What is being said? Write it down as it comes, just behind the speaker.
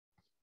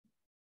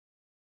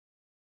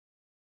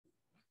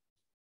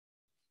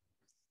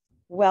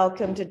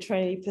Welcome to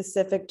Trinity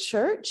Pacific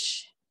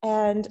Church,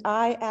 and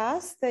I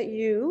ask that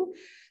you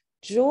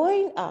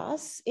join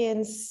us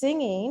in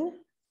singing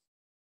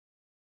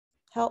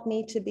 "Help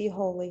Me to Be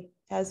Holy"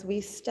 as we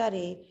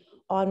study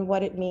on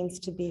what it means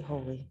to be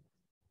holy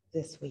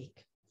this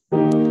week.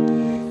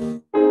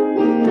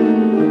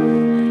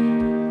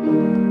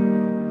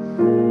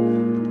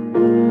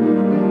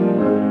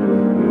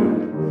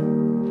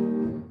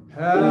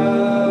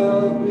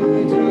 Help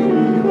me to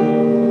be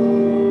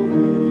holy, oh,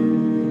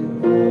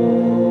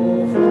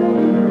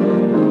 forever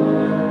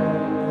Lord.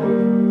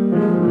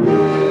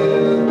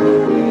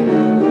 Living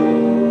and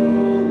holy,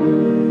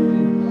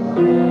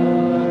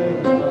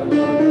 I come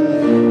to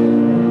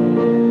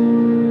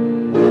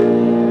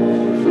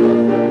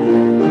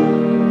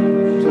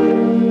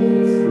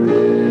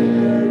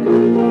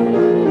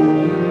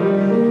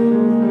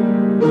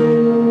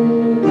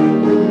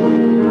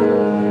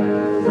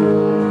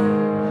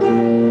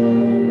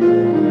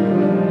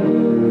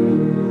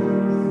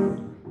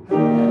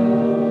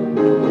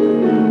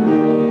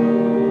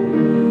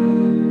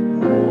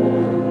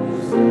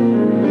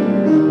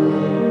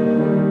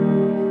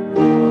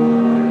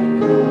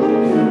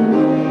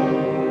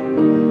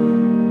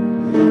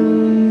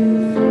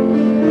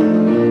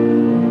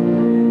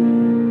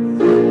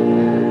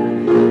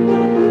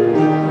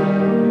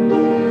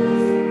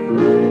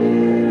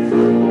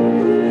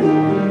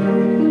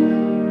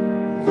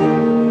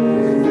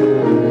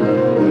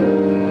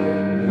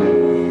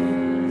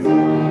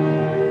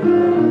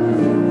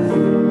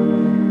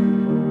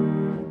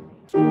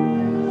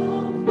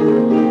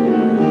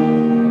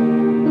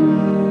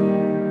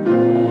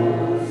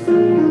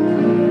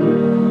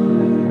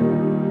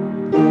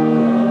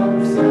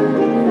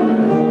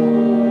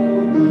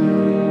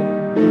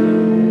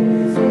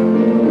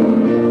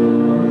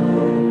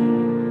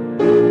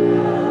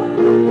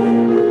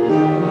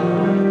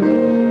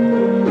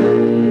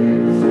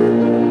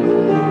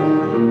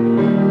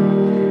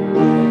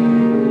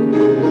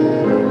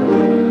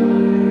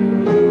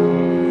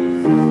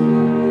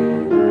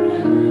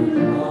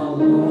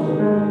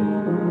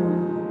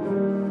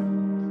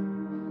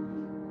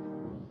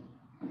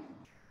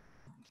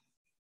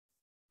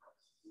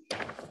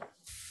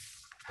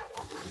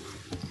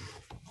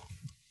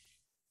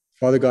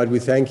Father God, we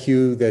thank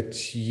you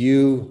that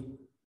you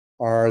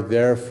are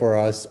there for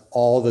us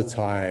all the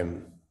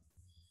time.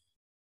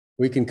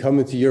 We can come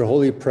into your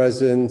holy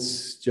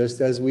presence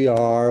just as we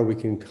are. We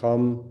can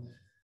come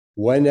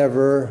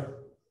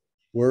whenever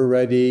we're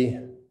ready,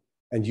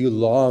 and you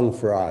long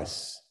for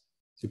us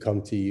to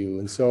come to you.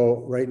 And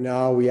so right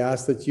now we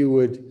ask that you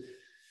would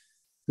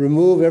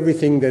remove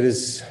everything that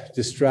is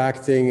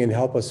distracting and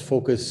help us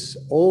focus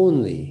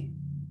only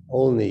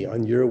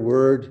on your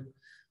word,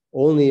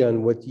 only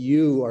on what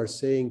you are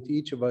saying to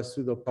each of us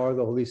through the power of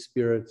the Holy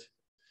Spirit,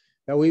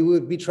 that we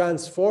would be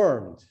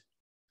transformed,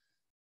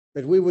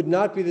 that we would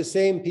not be the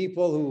same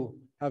people who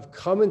have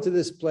come into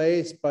this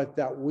place, but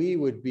that we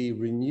would be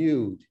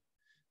renewed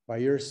by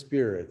your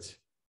Spirit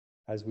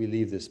as we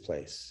leave this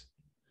place.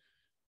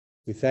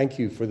 We thank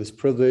you for this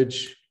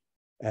privilege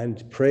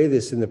and pray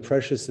this in the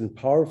precious and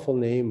powerful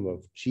name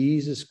of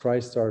Jesus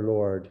Christ our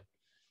Lord,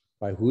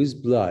 by whose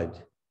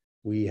blood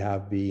we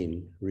have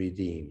been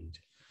redeemed.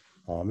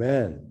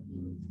 Amen.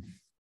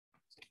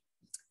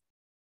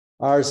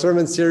 Our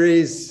sermon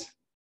series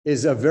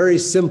is a very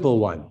simple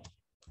one.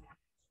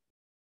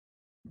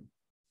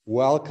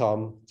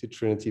 Welcome to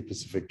Trinity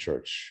Pacific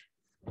Church.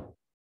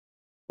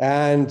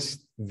 And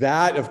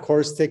that, of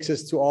course, takes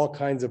us to all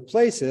kinds of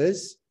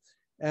places.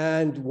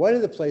 And one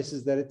of the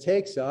places that it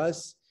takes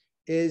us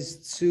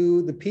is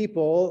to the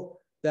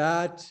people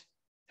that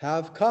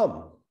have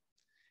come.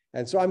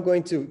 And so I'm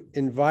going to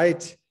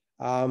invite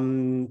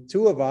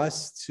two of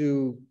us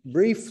to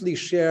briefly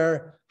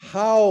share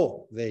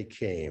how they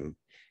came.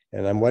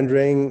 And I'm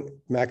wondering,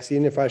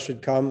 Maxine, if I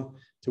should come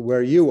to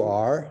where you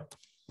are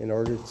in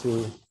order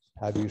to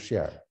have you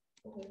share.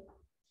 Okay.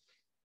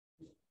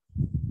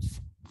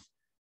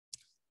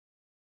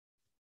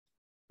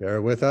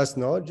 Bear with us.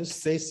 No,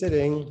 just stay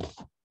sitting.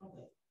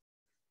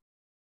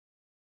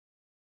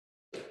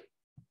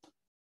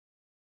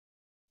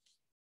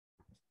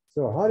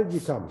 So how did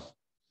you come?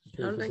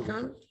 How did I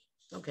come?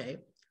 Okay.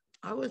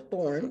 I was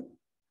born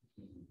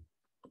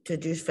to a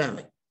Jewish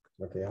family.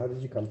 Okay, how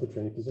did you come to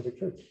Trinity Pacific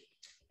Church?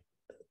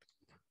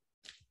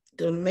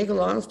 To make a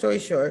long story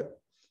short,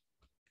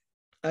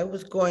 I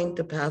was going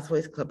to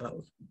Pathways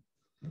Clubhouse.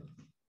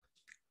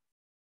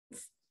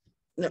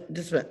 No,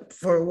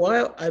 for a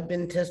while, I've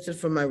been tested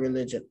for my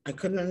religion. I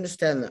couldn't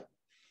understand that.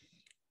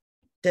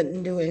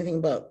 Didn't do anything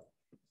about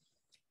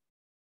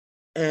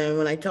it. And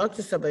when I talked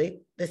to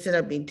somebody, they said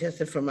I'd been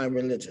tested for my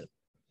religion.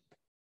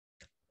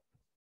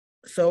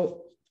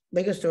 So,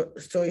 make a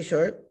story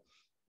short,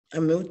 I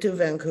moved to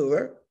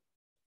Vancouver,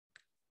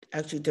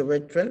 actually to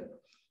Richmond,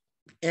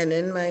 and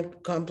in my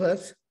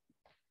complex,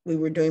 we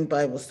were doing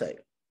Bible study.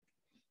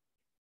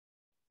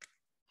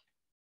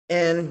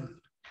 And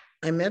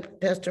I met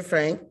Pastor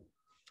Frank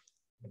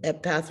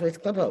at Pathways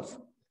Clubhouse.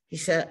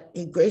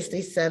 He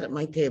graciously sat at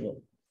my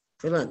table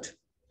for lunch.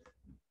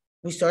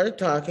 we started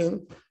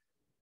talking.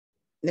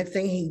 Next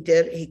thing he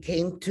did, he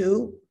came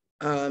to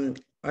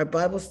our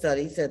Bible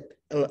studies at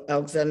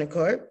Alexander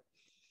Court.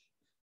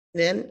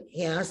 Then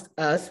he asked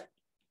us,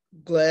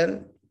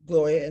 Glenn,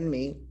 Gloria, and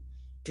me,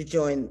 to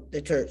join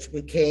the church.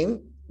 We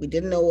came. We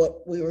didn't know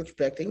what we were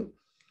expecting.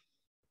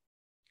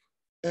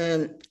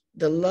 And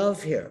the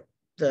love here,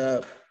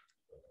 the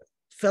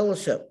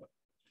fellowship,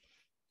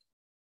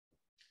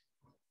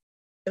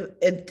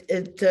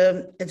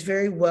 it's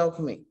very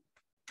welcoming.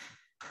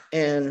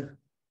 And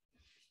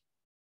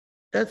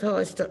that's how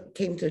I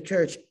came to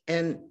church.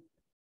 And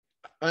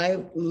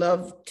I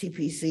love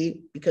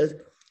TPC because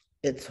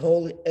it's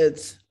holy,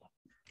 it's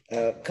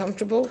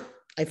comfortable.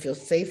 I feel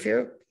safe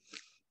here,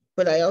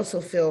 but I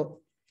also feel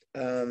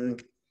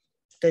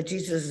that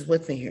Jesus is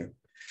with me here.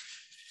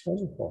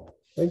 Wonderful.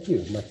 Thank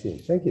you, Maxine.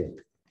 Thank you.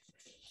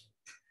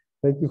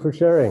 Thank you for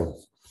sharing.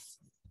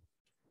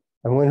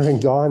 I'm wondering,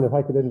 Dawn, if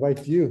I could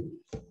invite you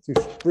to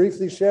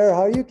briefly share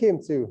how you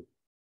came to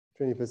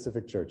Trinity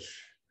Pacific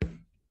Church.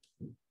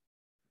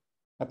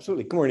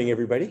 Absolutely. Good morning,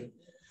 everybody.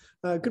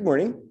 Good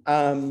morning.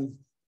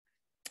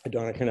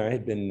 Donica and I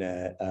had been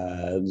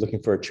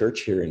looking for a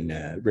church here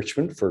in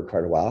Richmond for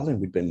quite a while, and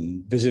we'd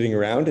been visiting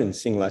around and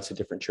seeing lots of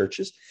different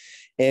churches.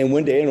 And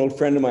one day, an old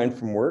friend of mine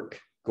from work,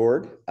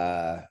 Gord,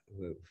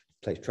 who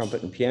plays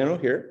trumpet and piano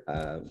here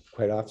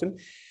quite often,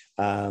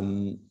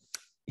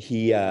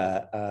 he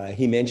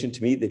mentioned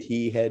to me that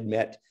he'd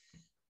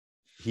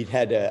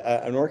had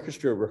an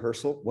orchestra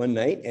rehearsal one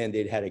night, and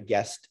they'd had a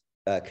guest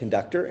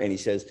conductor, and he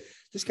says,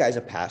 this guy's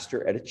a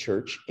pastor at a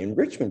church in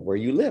Richmond where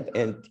you live.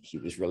 And he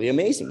was really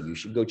amazing. You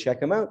should go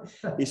check him out.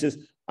 He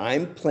says,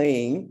 I'm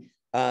playing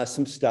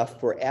some stuff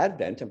for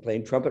Advent. I'm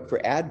playing trumpet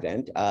for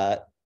Advent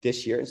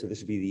this year. So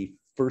this will be the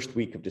first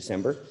week of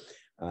December,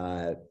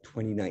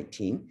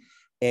 2019.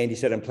 And he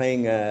said, I'm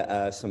playing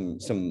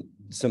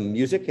some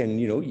music, and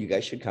you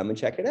guys should come and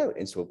check it out.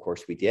 And so of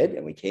course we did,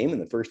 and we came,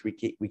 and the first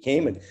week we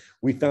came, and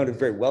we found it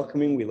very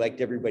welcoming. We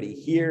liked everybody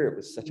here. It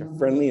was such a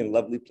friendly and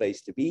lovely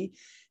place to be.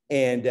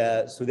 And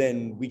so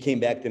then we came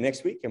back the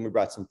next week, and we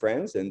brought some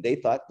friends, and they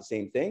thought the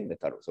same thing. They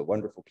thought it was a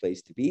wonderful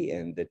place to be,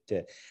 and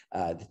that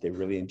they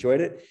really enjoyed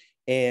it.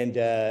 And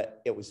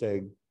it was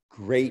a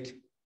great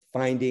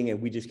finding,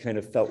 and we just kind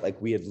of felt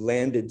like we had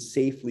landed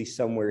safely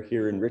somewhere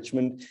here in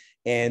Richmond,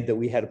 and that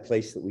we had a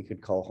place that we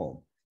could call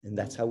home. And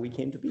that's how we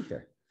came to be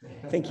here.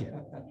 Thank you.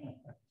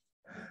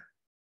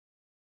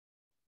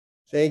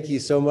 Thank you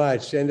so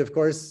much. And of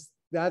course,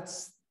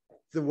 that's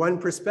the one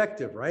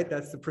perspective, right?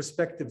 That's the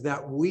perspective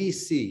that we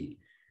see.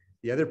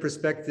 The other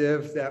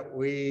perspective that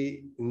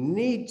we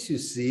need to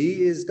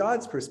see is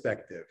God's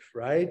perspective,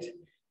 right?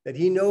 That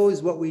he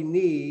knows what we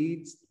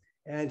need,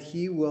 and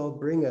he will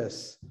bring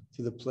us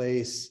to the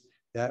place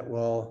that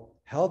will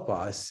help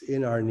us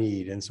in our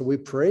need. And so we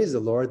praise the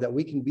Lord that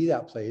we can be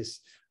that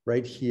place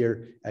right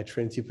here at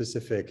Trinity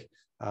Pacific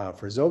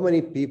for so many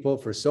people,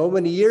 for so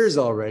many years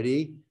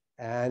already.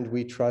 And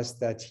we trust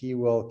that he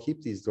will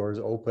keep these doors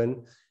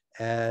open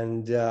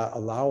and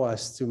allow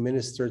us to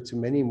minister to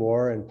many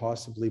more, and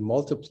possibly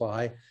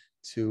multiply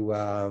to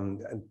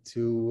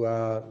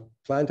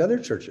plant other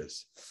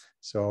churches.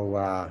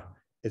 So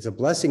it's a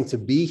blessing to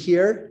be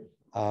here.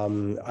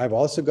 I've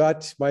also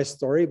got my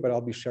story, but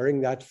I'll be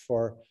sharing that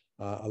for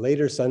a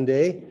later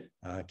Sunday.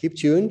 Keep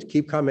tuned,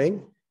 keep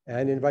coming,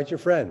 and invite your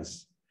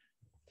friends.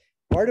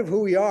 Part of who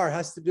we are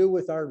has to do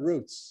with our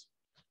roots.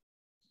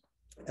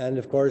 And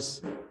of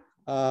course,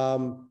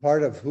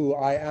 part of who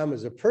I am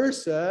as a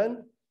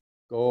person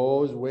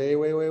goes way,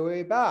 way, way,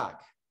 way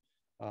back.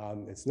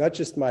 It's not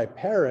just my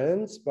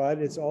parents, but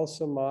it's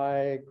also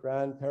my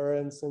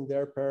grandparents and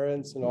their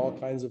parents and all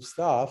kinds of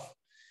stuff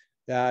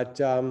that,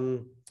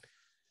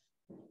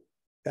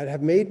 that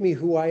have made me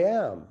who I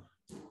am.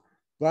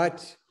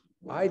 But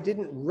I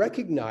didn't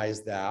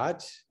recognize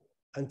that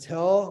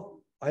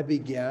until I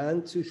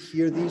began to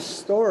hear these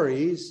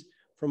stories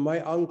from my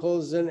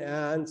uncles and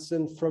aunts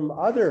and from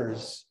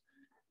others.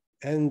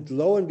 And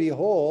lo and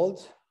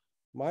behold,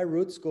 my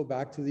roots go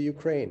back to the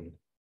Ukraine.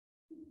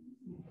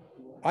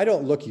 I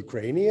don't look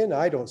Ukrainian,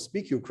 I don't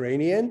speak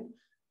Ukrainian,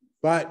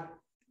 but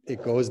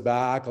it goes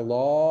back a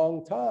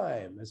long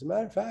time. As a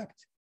matter of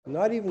fact,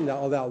 not even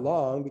all that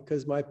long,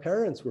 because my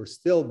parents were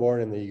still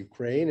born in the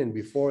Ukraine, and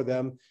before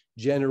them,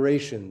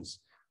 generations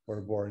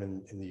were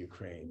born in the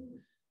Ukraine.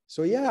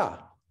 So yeah,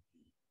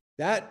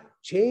 that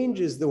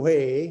changes the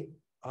way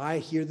I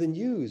hear the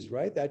news,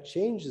 right? That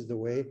changes the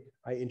way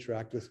I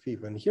interact with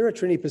people. And here at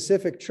Trinity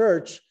Pacific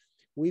Church,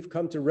 we've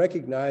come to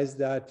recognize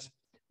that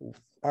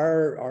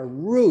our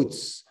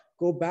roots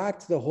go back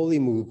to the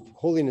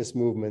holiness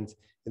movement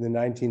in the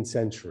 19th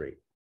century.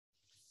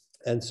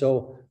 And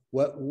so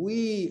what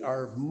we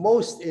are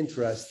most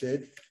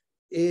interested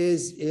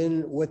is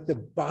in what the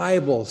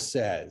Bible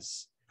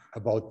says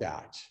about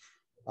that.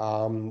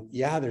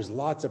 Yeah, there's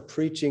lots of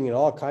preaching and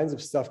all kinds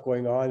of stuff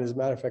going on. As a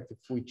matter of fact, if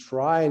we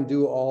try and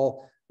do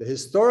all the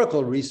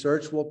historical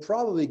research, we'll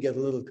probably get a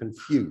little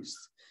confused.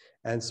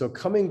 And so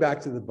coming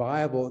back to the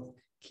Bible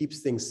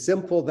keeps things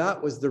simple.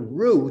 That was the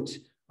root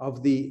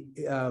of the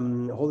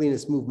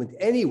holiness movement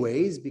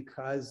anyways,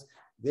 because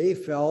they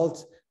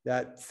felt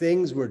that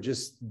things were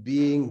just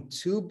being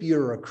too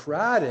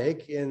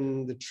bureaucratic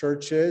in the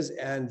churches,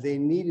 and they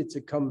needed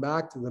to come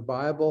back to the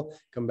Bible,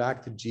 come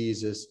back to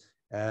Jesus,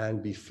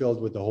 and be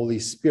filled with the Holy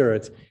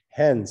Spirit,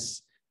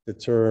 hence the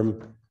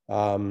term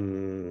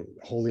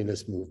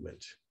holiness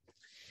movement.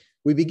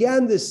 We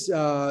began this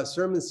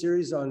sermon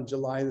series on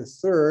July the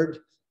 3rd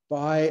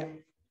by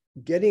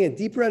getting a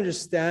deeper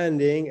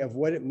understanding of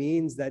what it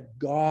means that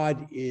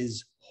God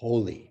is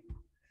holy.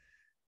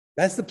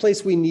 That's the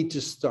place we need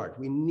to start.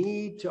 We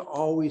need to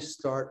always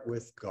start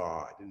with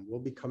God, and we'll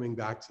be coming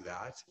back to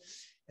that.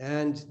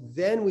 And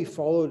then we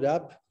followed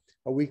up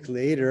a week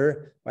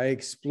later by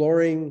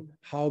exploring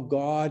how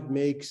God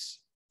makes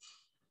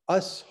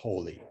us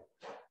holy.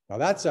 Now,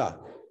 that's a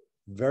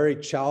very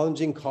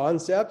challenging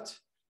concept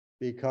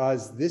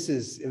because this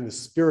is in the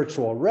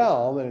spiritual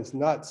realm, and it's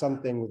not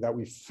something that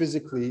we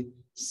physically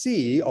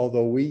see,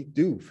 although we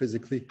do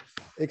physically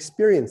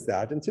experience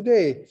that. And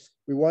today,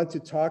 we want to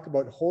talk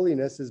about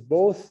holiness as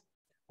both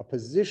a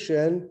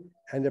position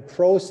and a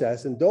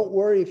process. And don't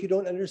worry if you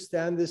don't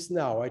understand this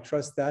now. I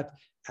trust that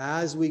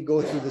as we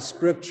go through the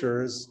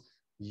scriptures,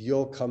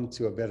 you'll come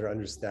to a better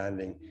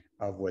understanding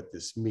of what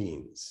this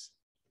means.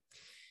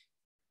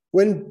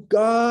 When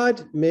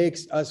God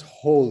makes us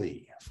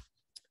holy,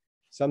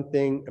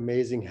 something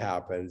amazing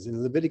happens.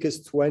 In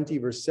Leviticus 20,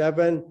 verse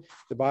 7,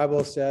 the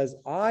Bible says,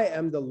 I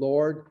am the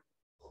Lord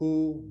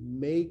who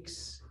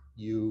makes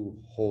you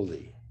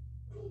holy.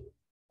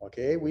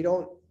 Okay, we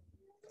don't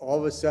all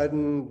of a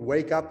sudden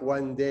wake up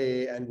one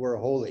day and we're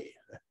holy.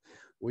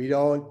 We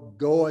don't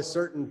go a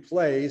certain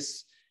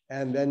place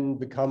and then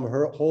become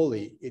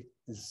holy. It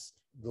is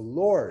the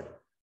Lord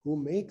who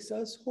makes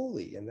us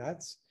holy, and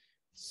that's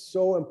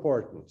so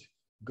important.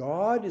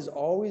 God is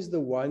always the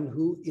one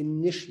who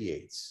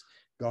initiates.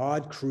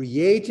 God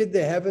created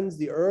the heavens,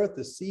 the earth,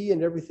 the sea,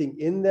 and everything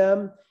in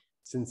them.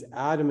 Since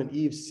Adam and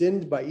Eve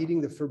sinned by eating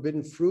the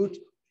forbidden fruit,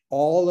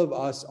 all of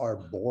us are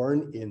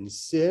born in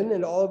sin,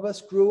 and all of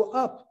us grew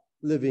up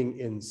living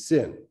in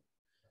sin.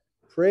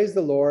 Praise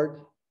the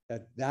Lord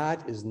that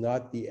that is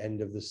not the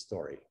end of the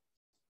story.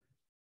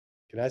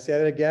 Can I say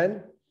that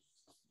again?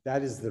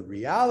 That is the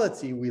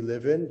reality we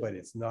live in, but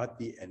it's not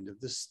the end of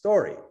the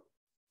story.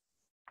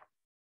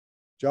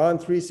 John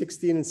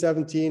 3:16 and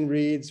 17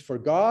 reads, For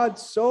God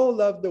so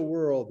loved the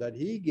world that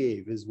he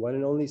gave his one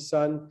and only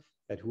Son,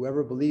 that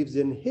whoever believes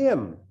in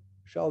him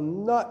shall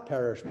not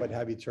perish but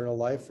have eternal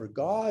life. For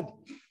God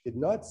did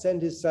not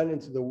send his Son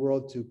into the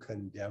world to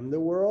condemn the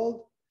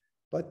world,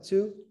 but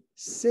to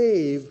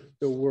save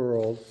the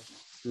world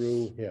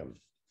through him.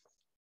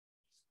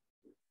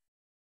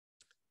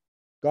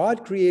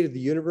 God created the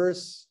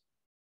universe.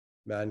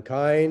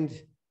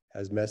 Mankind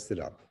has messed it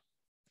up.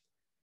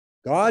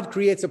 God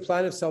creates a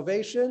plan of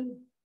salvation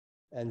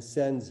and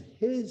sends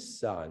his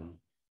Son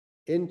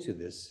into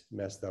this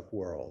messed up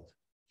world.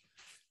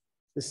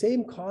 The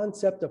same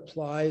concept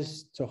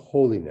applies to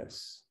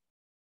holiness.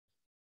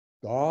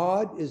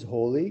 God is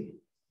holy.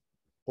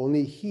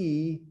 Only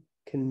he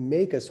can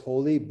make us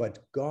holy, but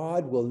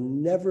God will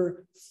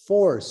never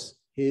force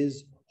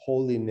his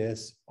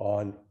holiness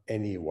on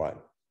anyone.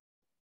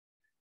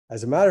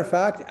 As a matter of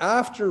fact,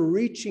 after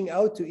reaching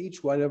out to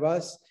each one of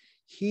us,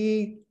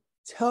 he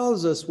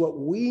tells us what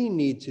we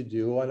need to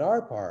do on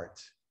our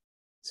part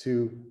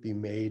to be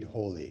made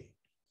holy.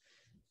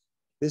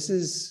 This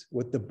is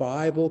what the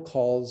Bible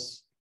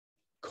calls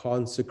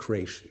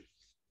consecration.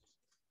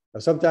 Now,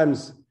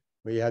 sometimes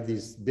we have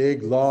these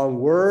big, long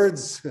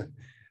words,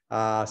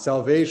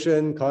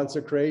 salvation,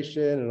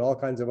 consecration, and all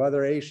kinds of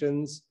other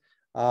Asians.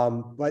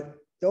 But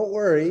don't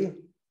worry,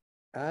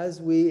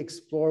 as we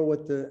explore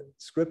what the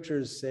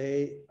scriptures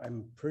say,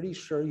 I'm pretty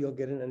sure you'll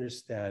get an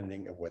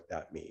understanding of what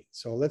that means.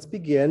 So let's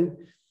begin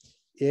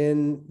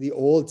in the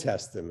Old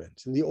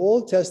Testament. In the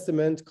Old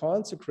Testament,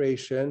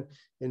 consecration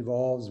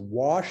involves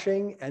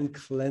washing and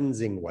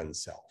cleansing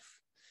oneself.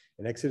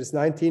 In Exodus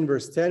 19,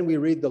 verse 10, we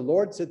read, the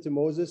Lord said to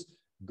Moses,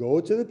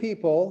 go to the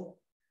people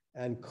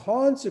and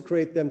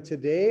consecrate them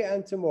today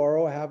and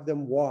tomorrow, have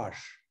them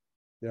wash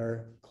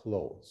their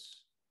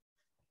clothes.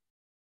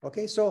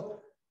 Okay, so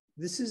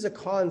this is a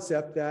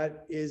concept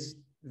that is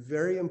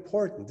very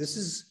important. This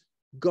is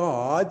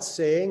God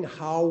saying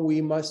how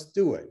we must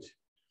do it.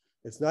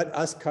 It's not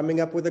us coming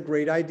up with a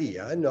great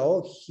idea.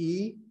 No,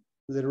 he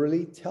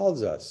literally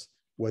tells us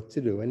what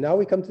to do. And now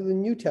we come to the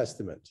New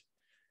Testament.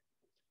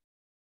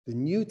 The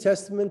New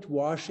Testament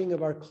washing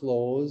of our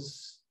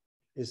clothes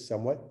is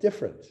somewhat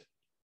different.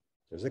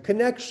 There's a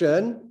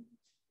connection,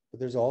 but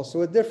there's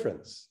also a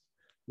difference.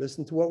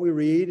 Listen to what we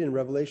read in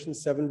Revelation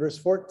 7, verse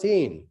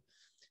 14.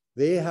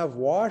 They have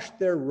washed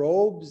their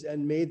robes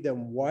and made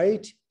them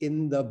white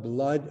in the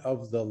blood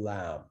of the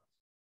Lamb.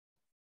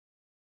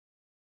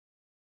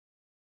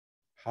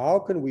 How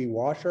can we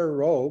wash our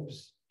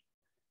robes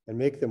and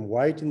make them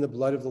white in the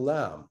blood of the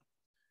Lamb?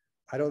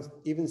 I don't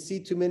even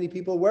see too many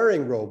people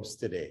wearing robes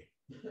today.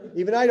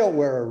 Even I don't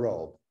wear a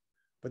robe,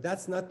 but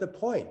that's not the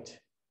point.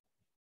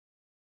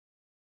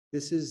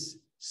 This is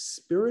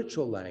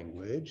spiritual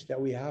language that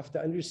we have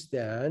to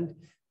understand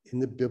in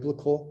the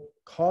biblical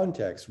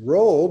context.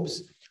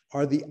 Robes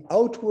are the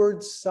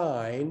outward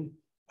sign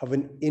of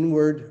an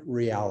inward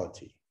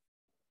reality.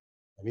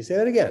 Let me say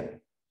that again.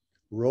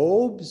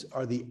 Robes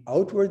are the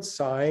outward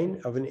sign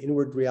of an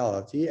inward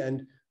reality,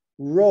 and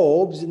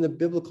robes in the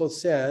biblical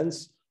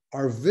sense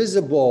are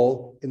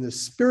visible in the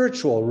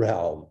spiritual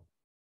realm,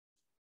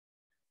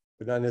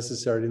 but not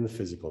necessarily in the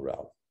physical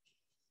realm.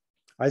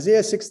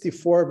 Isaiah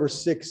 64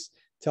 verse 6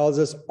 tells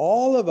us,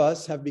 all of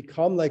us have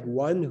become like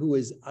one who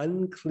is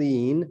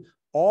unclean.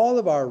 All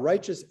of our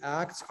righteous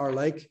acts are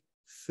like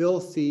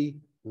filthy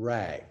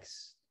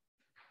rags.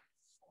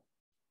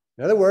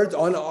 In other words,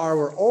 on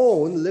our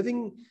own,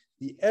 living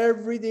the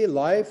everyday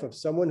life of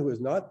someone who has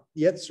not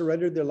yet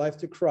surrendered their life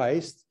to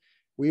Christ,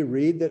 we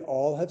read that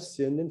all have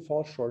sinned and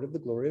fall short of the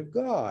glory of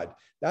God.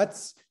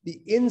 That's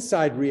the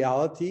inside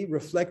reality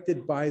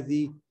reflected by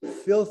the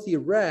filthy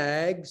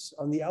rags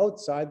on the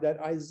outside that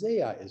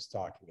Isaiah is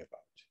talking about.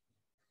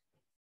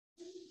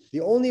 The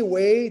only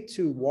way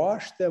to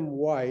wash them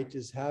white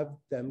is have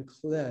them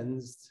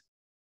cleansed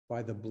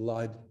by the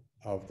blood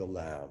of the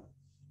Lamb.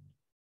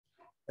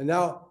 And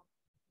now,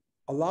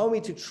 allow me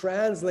to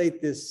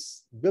translate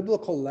this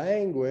biblical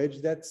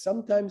language that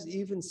sometimes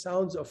even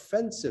sounds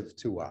offensive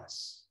to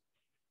us,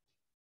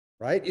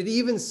 right? It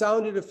even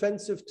sounded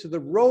offensive to the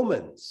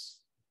Romans.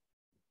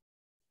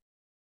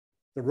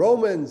 The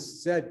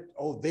Romans said,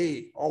 oh,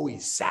 they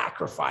always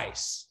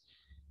sacrifice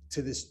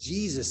to this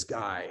Jesus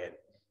guy,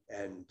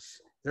 and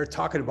they're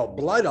talking about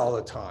blood all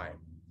the time.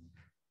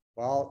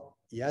 Well,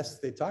 yes,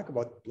 they talk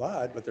about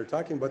blood, but they're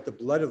talking about the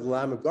blood of the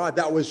Lamb of God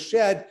that was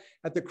shed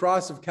at the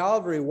cross of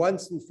Calvary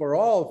once and for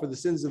all for the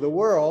sins of the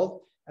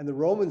world. And the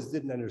Romans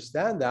didn't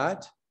understand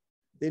that.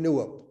 They knew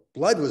what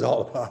blood was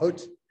all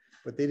about,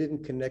 but they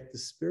didn't connect the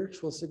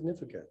spiritual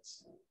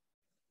significance.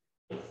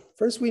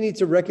 First, we need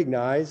to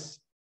recognize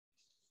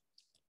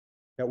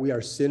that we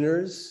are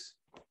sinners.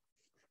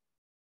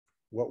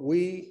 What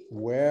we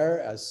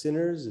wear as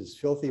sinners is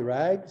filthy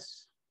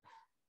rags.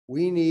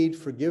 We need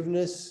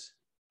forgiveness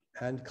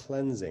and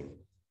cleansing.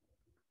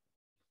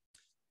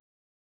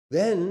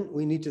 Then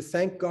we need to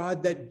thank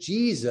God that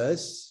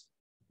Jesus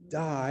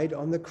died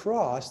on the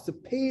cross to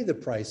pay the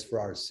price for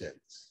our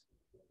sins.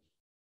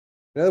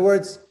 In other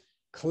words,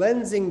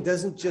 cleansing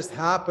doesn't just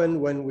happen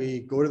when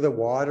we go to the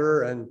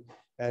water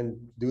and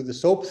do the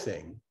soap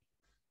thing.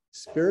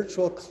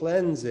 Spiritual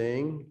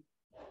cleansing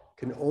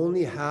can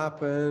only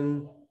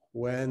happen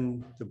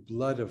when the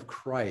blood of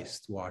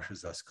Christ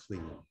washes us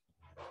clean.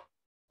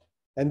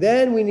 And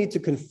then we need to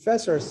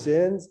confess our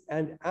sins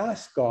and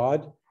ask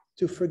God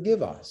to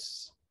forgive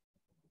us.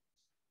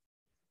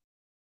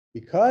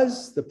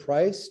 Because the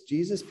price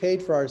Jesus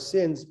paid for our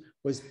sins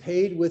was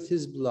paid with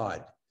his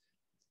blood.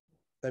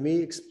 Let me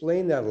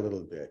explain that a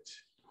little bit.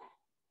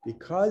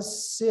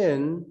 Because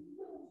sin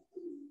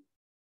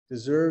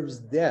deserves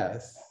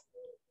death,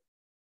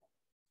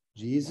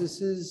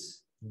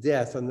 Jesus's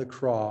death on the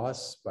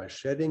cross by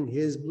shedding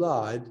his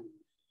blood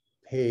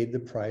paid the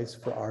price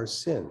for our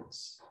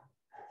sins.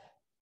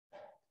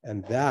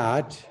 And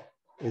that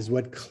is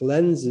what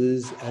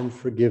cleanses and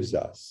forgives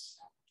us.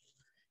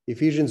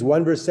 Ephesians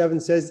 1 verse 7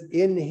 says,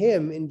 in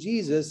him, in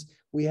Jesus,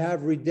 we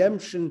have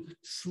redemption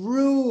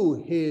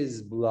through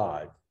his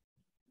blood.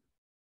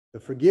 The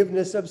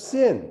forgiveness of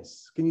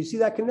sins. Can you see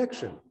that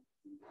connection?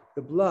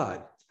 The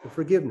blood, the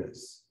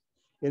forgiveness.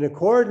 In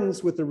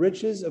accordance with the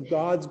riches of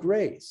God's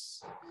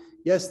grace.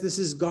 Yes, this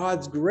is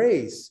God's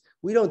grace.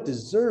 We don't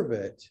deserve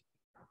it.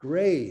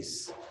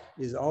 Grace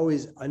is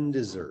always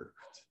undeserved.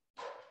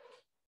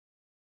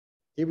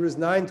 Hebrews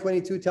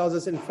 9:22 tells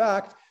us, in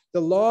fact,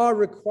 the law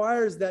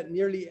requires that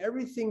nearly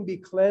everything be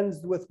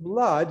cleansed with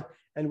blood,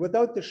 and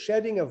without the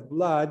shedding of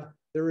blood,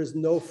 there is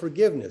no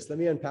forgiveness. Let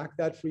me unpack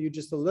that for you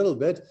just a little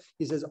bit.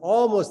 He says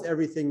almost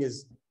everything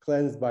is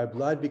cleansed by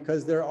blood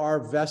because there are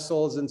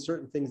vessels and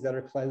certain things that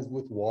are cleansed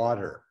with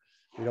water.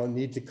 We don't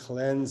need to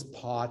cleanse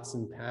pots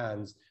and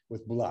pans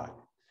with blood,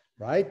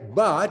 right?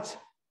 But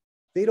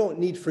they don't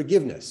need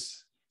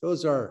forgiveness.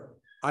 Those are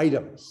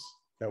items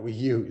that we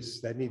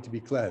use that need to be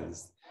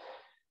cleansed.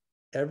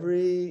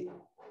 Everyone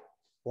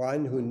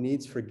who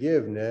needs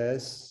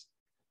forgiveness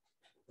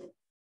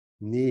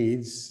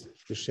needs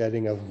the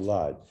shedding of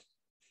blood.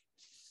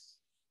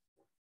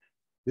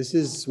 This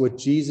is what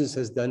Jesus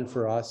has done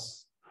for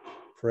us.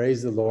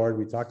 Praise the Lord.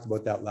 We talked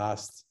about that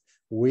last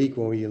week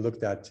when we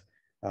looked at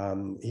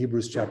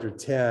Hebrews chapter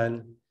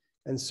 10.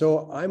 And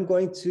so I'm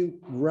going to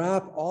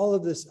wrap all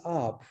of this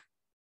up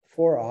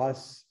for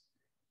us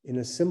in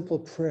a simple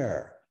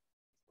prayer.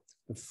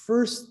 The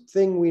first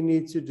thing we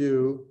need to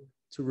do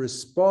to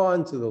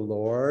respond to the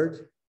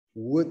Lord,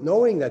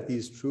 knowing that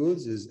these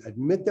truths, is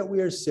admit that we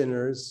are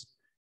sinners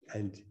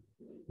and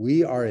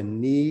we are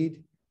in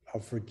need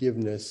of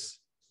forgiveness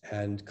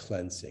and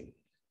cleansing.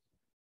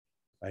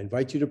 I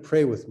invite you to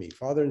pray with me.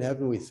 Father in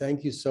heaven, we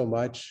thank you so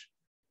much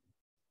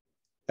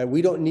that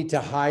we don't need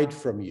to hide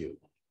from you.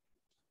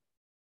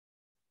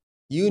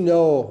 You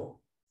know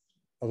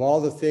of all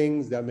the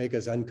things that make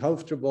us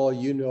uncomfortable.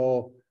 You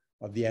know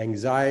of the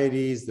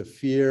anxieties, the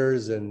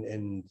fears,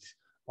 and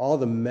all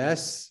the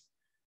mess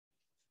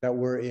that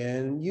we're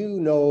in. You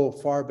know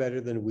far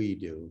better than we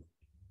do.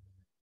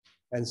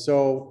 And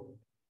so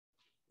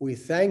we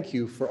thank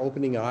you for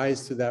opening our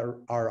eyes to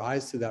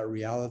that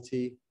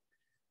reality,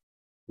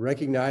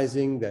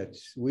 recognizing that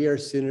we are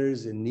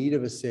sinners in need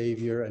of a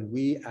Savior, and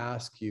we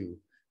ask you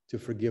to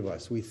forgive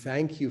us. We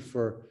thank you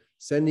for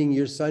sending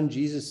your Son,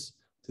 Jesus,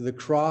 to the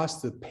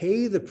cross to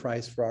pay the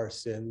price for our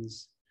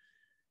sins.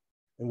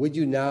 And would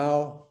you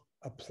now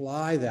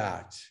apply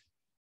that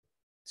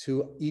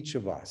to each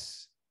of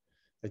us,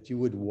 that you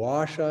would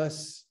wash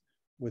us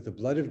with the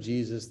blood of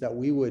Jesus, that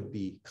we would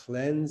be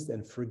cleansed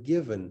and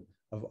forgiven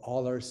of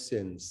all our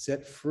sins,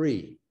 set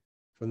free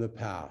from the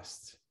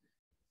past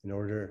in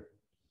order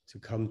to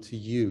come to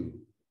you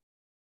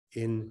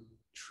in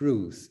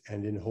truth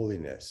and in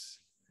holiness.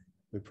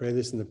 We pray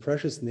this in the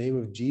precious name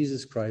of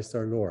Jesus Christ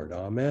our Lord.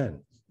 Amen.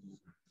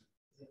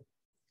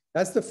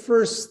 That's the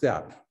first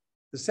step.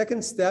 The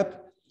second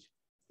step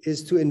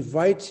is to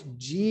invite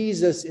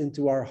Jesus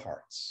into our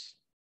hearts.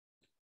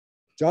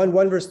 John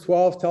 1 verse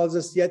 12 tells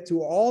us, yet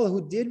to all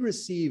who did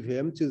receive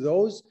him, to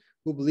those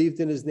who believed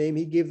in his name,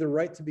 he gave the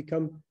right to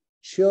become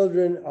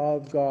children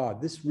of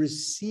God. This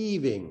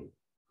receiving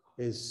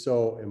is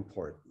so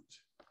important.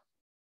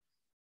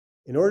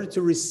 In order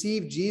to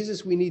receive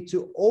Jesus, we need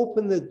to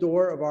open the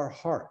door of our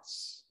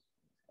hearts.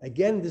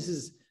 Again, this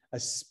is a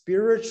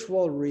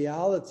spiritual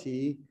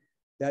reality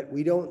that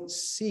we don't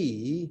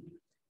see,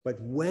 but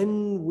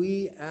when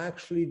we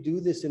actually do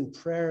this in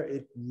prayer,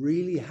 it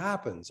really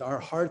happens. Our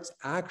hearts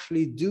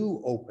actually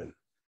do open.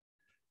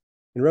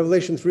 In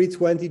Revelation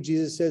 3:20,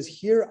 Jesus says,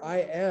 here I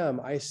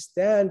am, I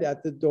stand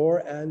at the door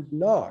and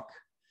knock.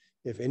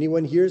 If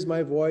anyone hears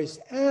my voice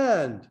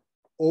and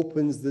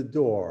opens the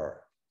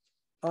door,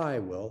 I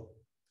will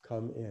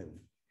come in.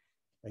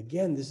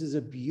 Again, this is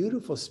a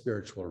beautiful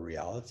spiritual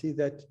reality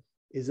that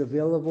is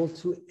available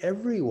to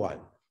everyone.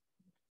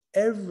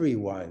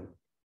 Everyone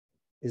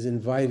is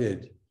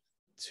invited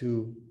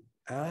to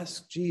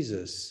ask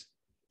Jesus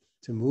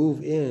to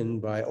move in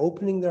by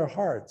opening their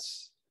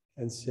hearts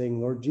and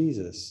saying, Lord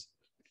Jesus,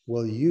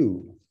 will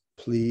you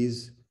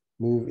please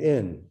move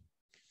in?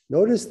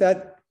 Notice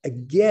that,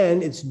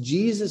 again, it's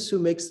Jesus who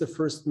makes the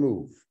first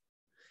move.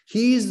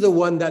 He's the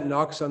one that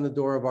knocks on the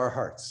door of our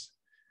hearts.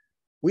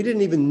 We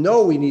didn't even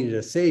know we needed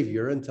a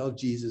Savior until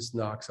Jesus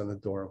knocks on the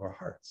door of our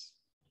hearts.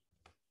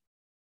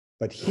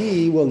 But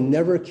he will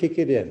never kick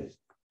it in.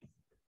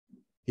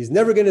 He's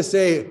never going to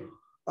say,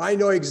 I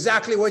know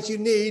exactly what you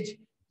need.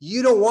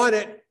 You don't want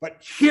it,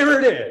 but here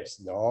it is.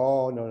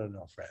 No,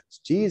 friends.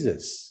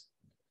 Jesus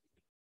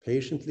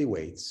patiently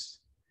waits,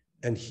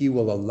 and he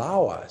will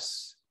allow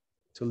us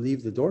to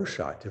leave the door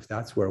shut if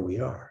that's where we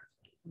are.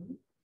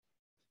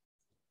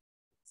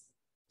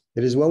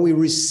 It is when we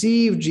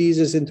receive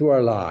Jesus into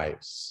our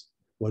lives,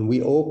 when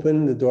we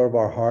open the door of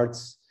our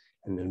hearts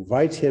and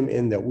invite him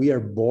in, that we are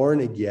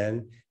born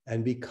again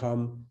and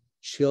become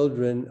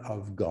children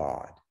of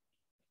God.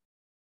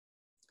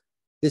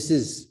 This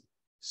is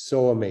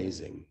so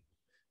amazing.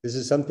 This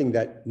is something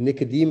that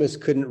Nicodemus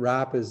couldn't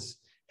wrap his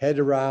head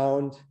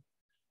around,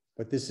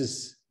 but this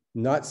is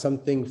not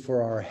something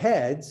for our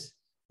heads.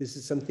 This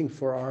is something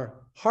for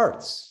our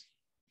hearts.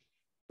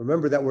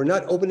 Remember that we're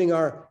not opening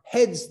our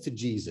heads to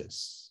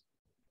Jesus.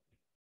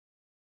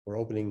 We're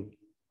opening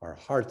our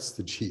hearts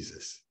to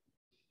Jesus.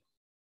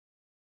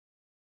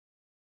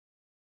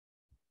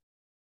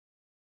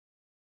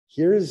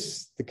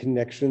 Here's the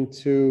connection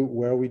to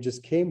where we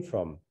just came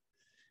from.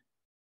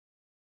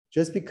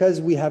 Just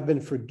because we have been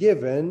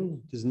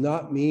forgiven does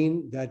not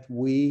mean that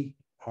we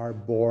are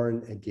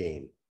born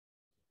again.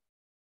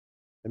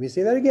 Let me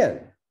say that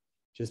again.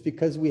 Just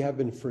because we have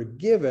been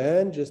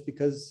forgiven, just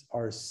because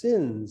our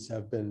sins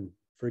have been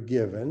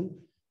forgiven,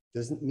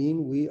 doesn't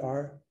mean we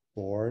are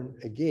born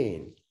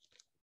again.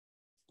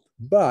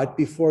 But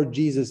before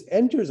Jesus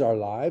enters our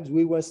lives,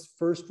 we must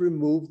first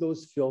remove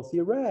those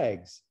filthy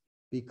rags,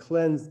 be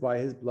cleansed by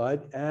his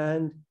blood,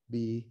 and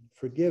be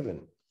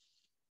forgiven.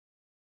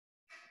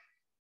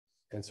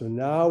 And so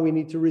now we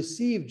need to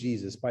receive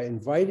Jesus by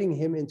inviting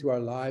him into our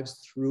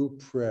lives through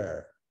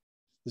prayer.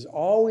 This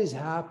always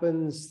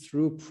happens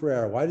through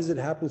prayer. Why does it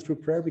happen through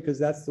prayer? Because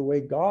that's the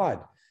way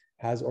God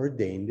has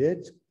ordained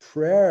it.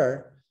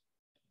 Prayer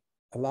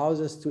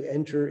allows us to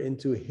enter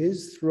into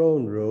his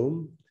throne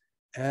room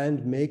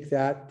and make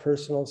that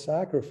personal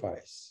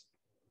sacrifice.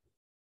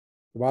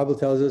 The Bible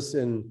tells us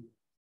in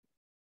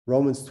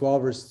Romans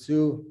 12, verse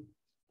 2,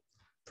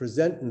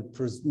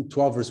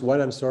 12 verse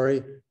 1,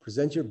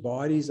 present your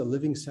bodies a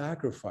living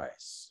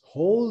sacrifice,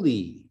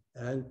 holy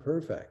and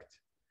perfect.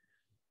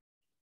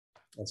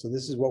 And so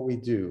this is what we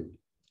do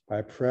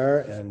by prayer.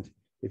 And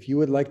if you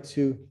would like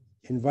to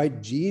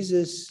invite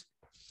Jesus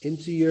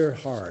into your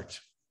heart,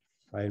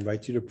 I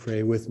invite you to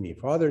pray with me.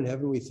 Father in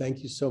heaven, we thank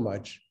you so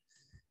much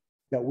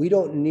that we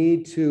don't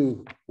need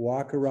to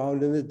walk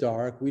around in the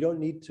dark. We don't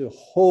need to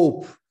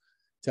hope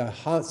to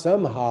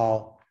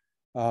somehow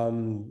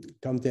come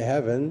to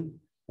heaven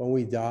when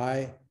we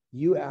die.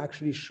 You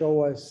actually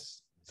show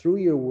us through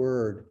your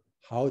word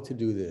how to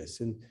do this.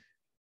 And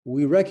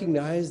we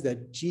recognize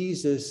that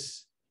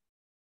Jesus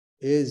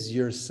is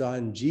your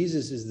Son.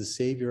 Jesus is the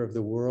Savior of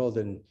the world,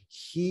 and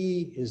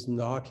he is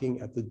knocking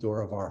at the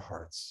door of our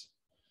hearts.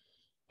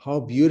 How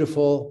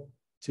beautiful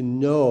to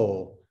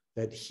know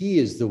that he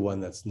is the one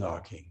that's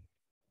knocking.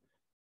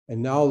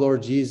 And now,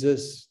 Lord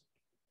Jesus,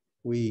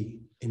 we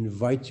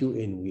invite you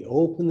in. We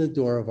open the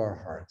door of our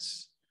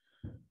hearts.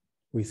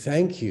 We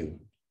thank you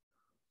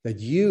that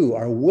you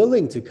are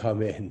willing to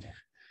come in.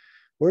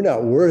 We're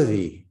not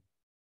worthy,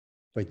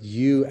 but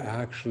you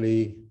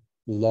actually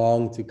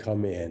long to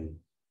come in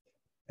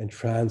and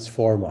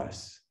transform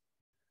us.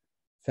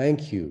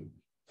 Thank you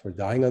for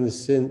dying on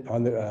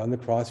the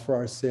cross for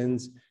our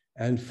sins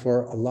and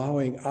for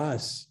allowing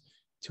us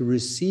to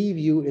receive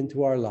you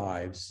into our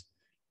lives,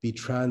 be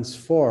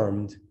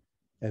transformed,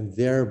 and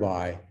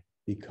thereby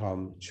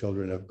become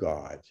children of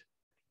God.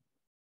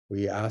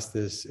 We ask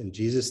this in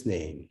Jesus'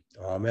 name.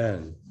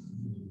 Amen.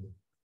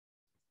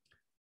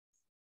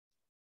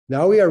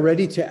 Now we are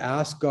ready to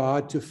ask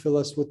God to fill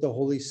us with the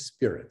Holy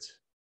Spirit.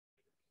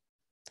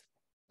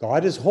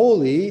 God is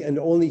holy, and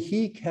only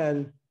he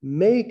can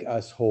make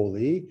us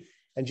holy.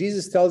 And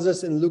Jesus tells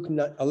us in Luke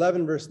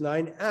 11, verse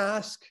 9,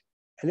 ask,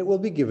 and it will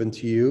be given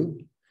to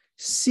you.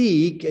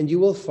 Seek, and you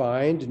will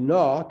find.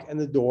 Knock, and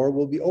the door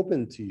will be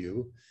opened to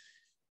you.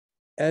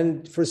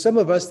 And for some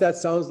of us, that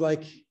sounds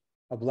like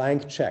a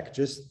blank check.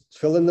 Just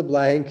fill in the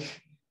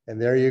blank, and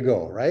there you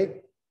go,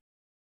 right?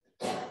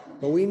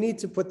 But we need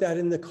to put that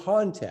in the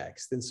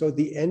context. And so at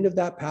the end of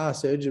that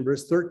passage, in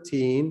verse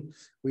 13,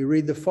 we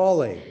read the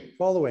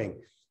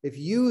following. If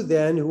you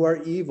then, who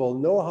are evil,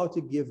 know how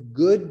to give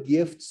good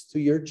gifts to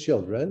your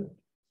children,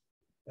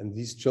 and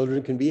these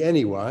children can be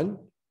anyone,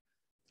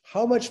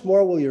 how much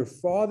more will your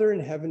Father in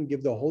heaven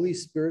give the Holy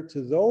Spirit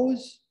to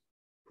those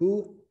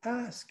who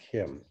ask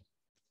him?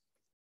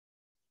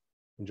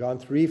 In John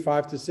 3,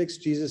 5-6,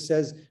 Jesus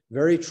says,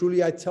 very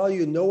truly, I tell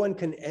you, no one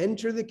can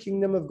enter the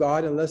kingdom of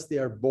God unless they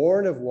are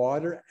born of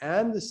water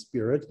and the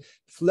Spirit.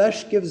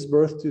 Flesh gives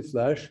birth to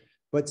flesh,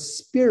 but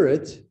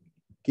Spirit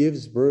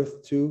gives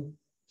birth to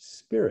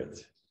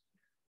Spirit.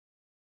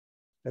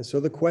 And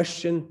so the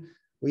question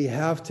we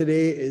have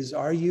today is,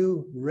 are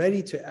you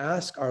ready to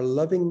ask our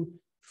loving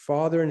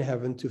Father in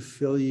heaven to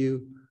fill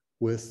you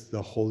with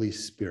the Holy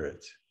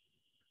Spirit?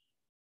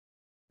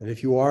 And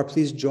if you are,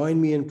 please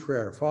join me in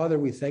prayer. Father,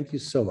 we thank you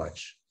so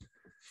much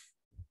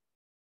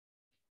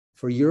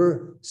for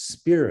your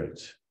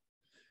Spirit.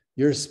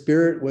 Your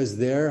Spirit was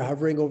there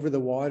hovering over the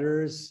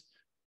waters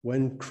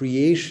when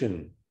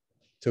creation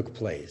took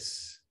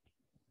place.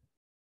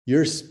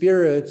 Your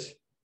Spirit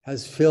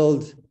has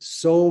filled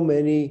so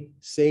many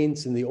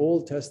saints in the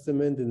Old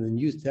Testament, in the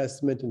New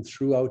Testament, and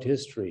throughout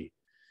history.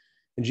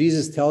 And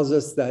Jesus tells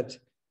us that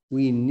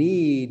we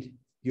need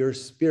your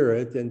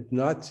Spirit and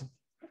not to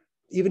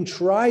even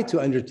try to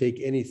undertake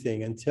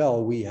anything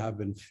until we have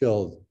been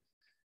filled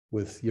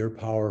with your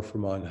power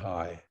from on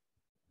high.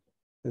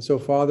 And so,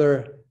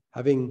 Father,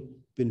 having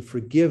been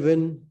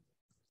forgiven,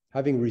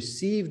 having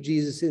received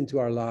Jesus into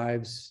our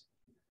lives,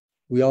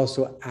 we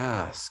also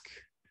ask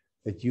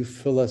that you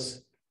fill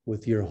us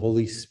with your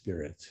Holy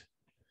Spirit,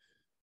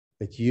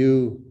 that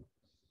you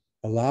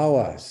allow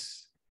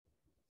us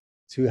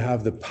to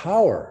have the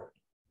power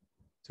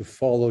to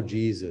follow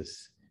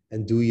Jesus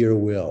and do your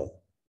will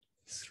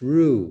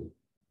through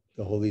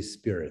the Holy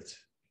Spirit.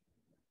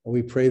 And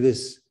we pray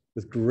this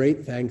with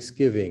great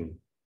thanksgiving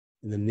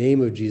in the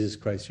name of Jesus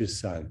Christ, your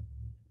Son.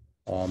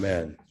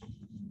 Amen.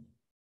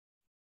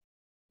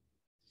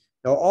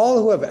 Now,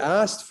 all who have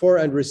asked for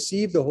and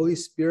received the Holy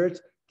Spirit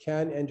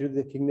can enter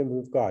the kingdom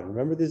of God.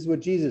 Remember, this is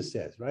what Jesus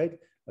says, right?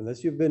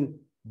 Unless you've been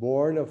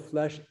born of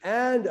flesh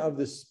and of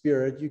the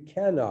Spirit, you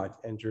cannot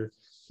enter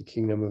the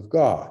kingdom of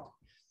God.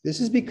 This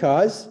is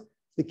because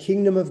the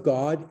kingdom of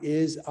God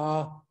is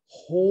a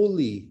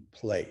holy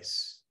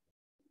place.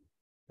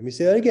 Let me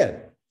say that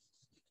again.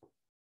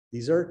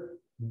 These are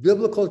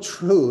biblical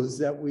truths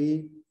that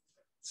we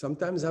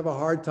sometimes have a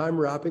hard time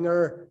wrapping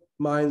our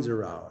minds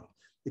around.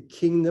 The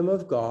kingdom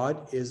of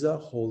God is a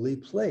holy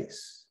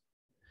place.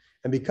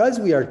 And because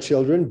we are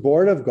children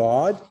born of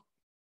God,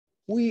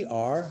 we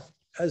are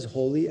as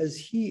holy as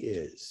he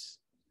is.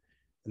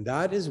 And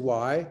that is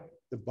why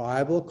the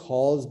Bible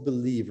calls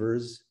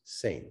believers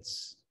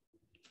saints.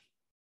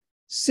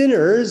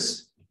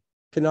 Sinners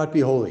cannot be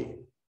holy.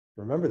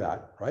 Remember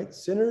that, right?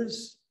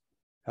 Sinners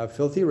have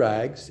filthy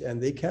rags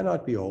and they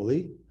cannot be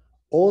holy.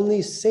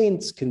 Only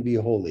saints can be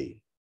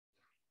holy.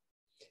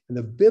 And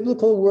the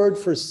biblical word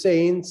for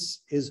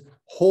saints is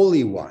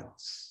holy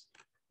ones.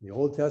 In the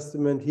Old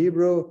Testament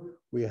Hebrew,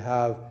 we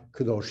have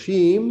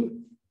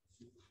kadoshim.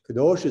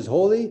 Kadosh is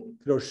holy.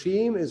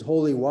 Kadoshim is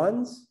holy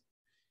ones.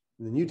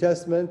 In the New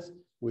Testament,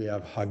 we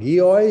have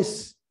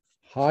hagios.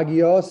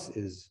 Hagios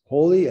is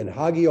holy, and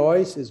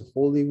hagios is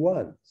holy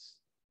ones.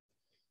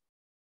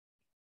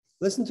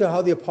 Listen to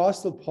how the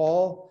Apostle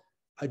Paul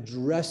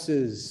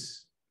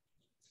addresses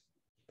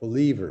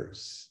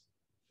believers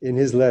in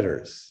his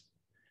letters.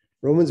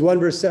 Romans 1,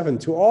 verse 7,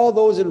 to all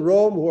those in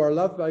Rome who are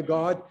loved by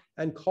God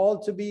and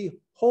called to be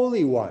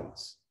holy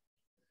ones.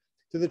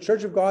 to the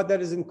church of God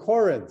that is in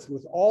Corinth,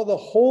 with all the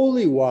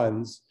holy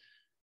ones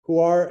who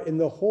are in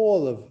the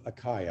whole of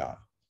Achaia,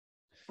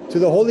 to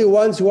the holy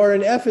ones who are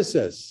in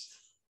Ephesus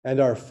and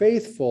are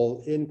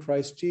faithful in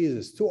Christ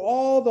Jesus, to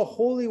all the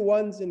holy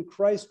ones in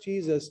Christ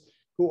Jesus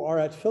who are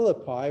at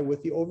Philippi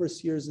with the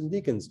overseers and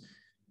deacons.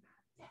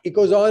 It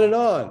goes on and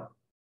on.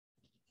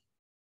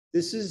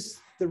 This is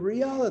the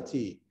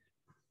reality.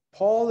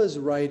 Paul is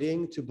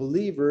writing to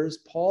believers.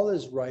 Paul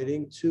is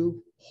writing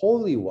to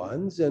holy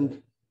ones.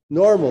 And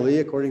normally,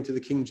 according to the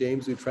King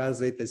James, we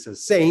translate this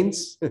as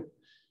saints.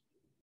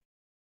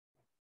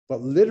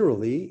 But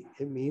literally,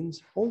 it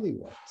means holy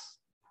ones.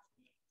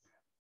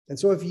 And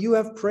so if you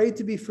have prayed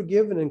to be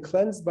forgiven and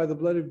cleansed by the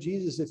blood of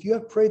Jesus, if you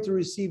have prayed to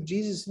receive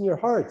Jesus in your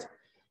heart,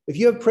 if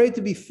you have prayed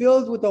to be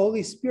filled with the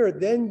Holy Spirit,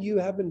 then you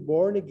have been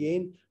born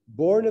again,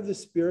 born of the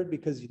Spirit,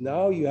 because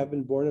now you have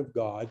been born of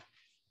God.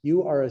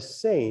 You are a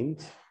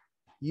saint.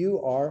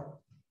 You are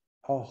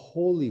a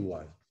holy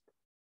one.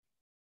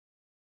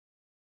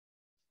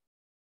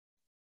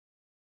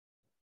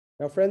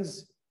 Now,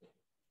 friends,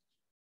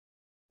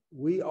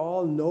 we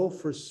all know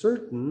for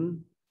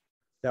certain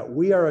that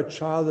we are a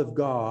child of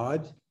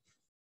God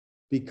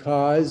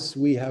because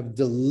we have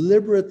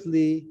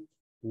deliberately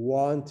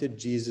wanted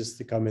Jesus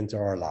to come into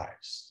our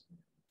lives.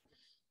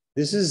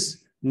 This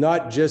is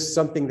not just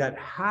something that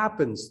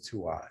happens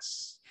to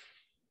us.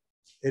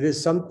 It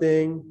is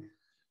something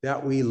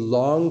that we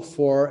long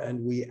for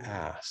and we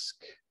ask.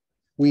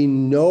 We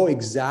know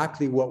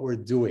exactly what we're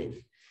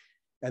doing.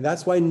 And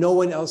that's why no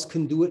one else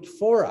can do it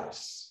for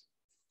us.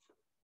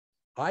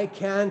 I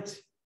can't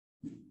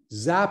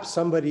zap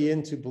somebody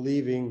into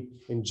believing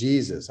in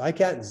Jesus. I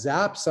can't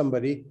zap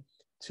somebody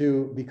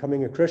to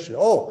becoming a Christian.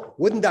 Oh,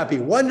 wouldn't that be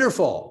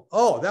wonderful?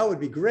 Oh, that would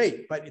be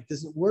great. But it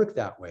doesn't work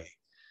that way.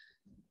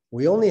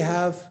 We only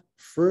have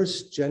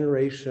first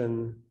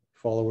generation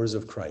followers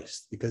of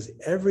Christ because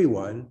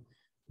everyone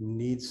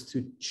needs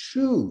to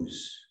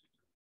choose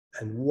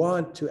and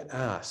want to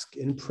ask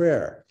in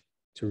prayer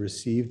to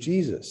receive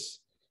Jesus.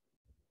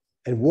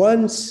 And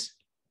once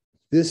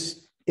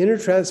this inner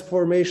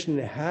transformation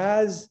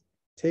has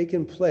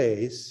taken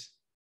place,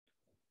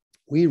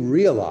 we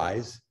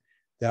realize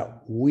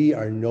that we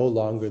are no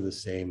longer the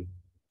same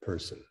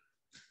person.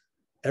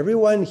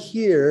 Everyone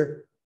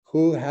here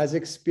who has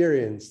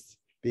experienced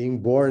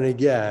being born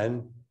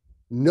again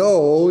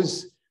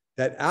knows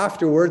that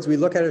afterwards we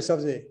look at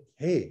ourselves and say,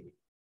 hey,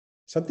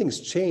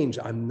 something's changed.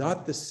 I'm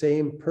not the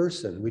same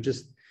person. We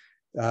just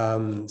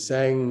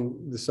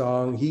sang the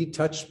song, He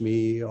Touched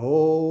Me,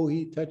 oh,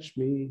 He touched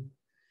me.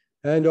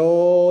 And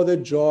oh, the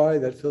joy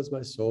that fills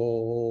my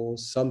soul.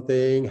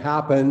 Something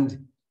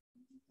happened.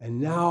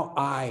 And now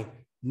I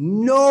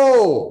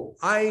know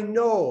He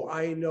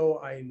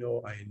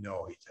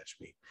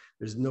touched me.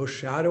 There's no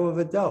shadow of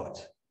a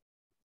doubt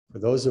for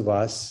those of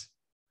us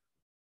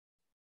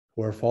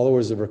who are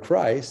followers of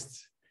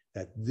Christ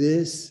that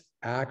this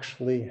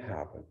actually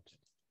happened.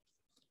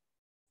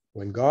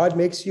 When God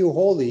makes you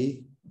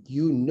holy,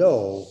 you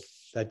know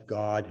that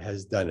God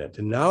has done it.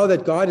 And now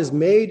that God has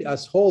made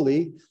us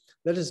holy,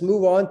 let us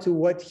move on to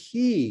what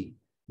He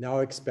now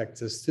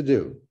expects us to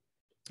do.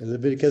 In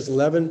Leviticus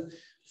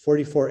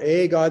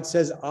 11:44a, God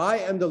says, I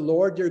am the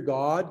Lord your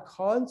God.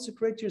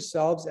 Consecrate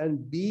yourselves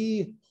and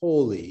be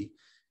holy,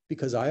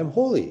 because I am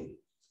holy.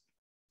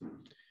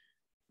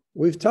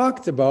 We've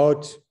talked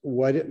about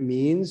what it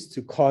means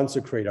to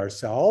consecrate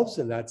ourselves,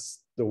 and that's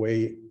the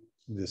way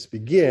this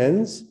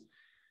begins.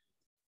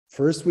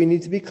 First, we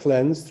need to be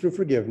cleansed through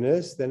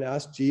forgiveness, then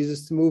ask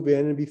Jesus to move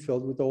in and be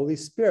filled with the Holy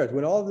Spirit.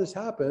 When all of this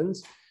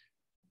happens,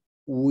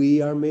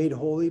 we are made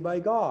holy by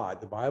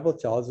God. The Bible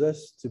tells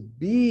us to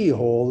be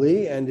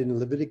holy, and in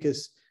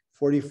Leviticus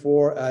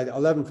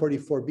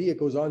 11:44b, it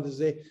goes on to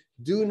say,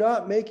 do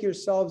not make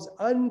yourselves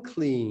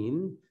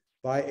unclean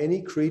by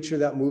any creature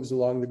that moves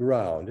along the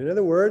ground. In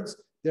other words,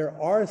 there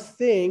are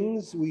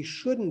things we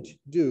shouldn't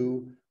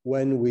do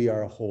when we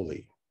are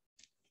holy.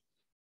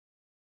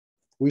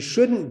 We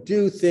shouldn't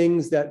do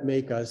things that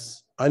make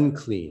us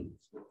unclean.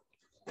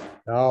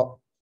 Now,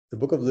 the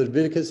book of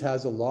Leviticus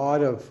has a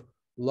lot of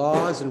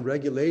laws and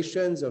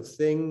regulations of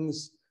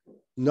things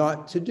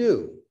not to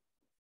do.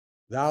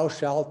 Thou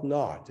shalt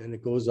not, and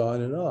it goes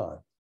on and on.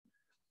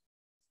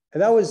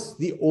 And that was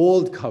the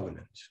old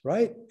covenant,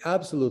 right?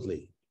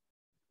 Absolutely.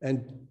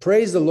 And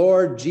praise the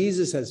Lord,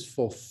 Jesus has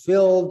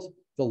fulfilled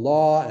the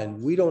law,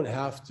 and we don't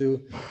have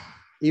to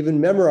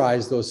even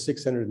memorize those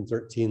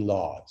 613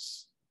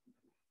 laws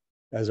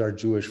as our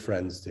Jewish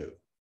friends do.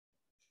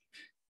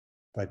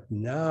 But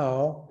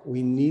now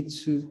we need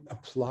to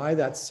apply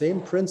that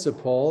same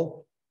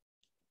principle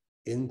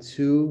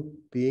into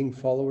being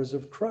followers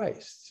of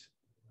Christ.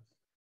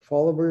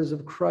 Followers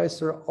of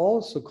Christ are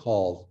also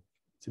called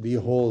to be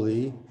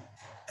holy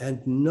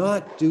and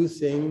not do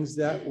things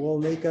that will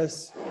make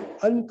us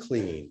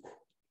unclean.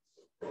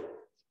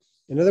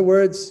 In other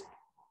words,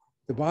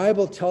 the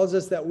Bible tells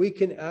us that we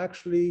can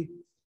actually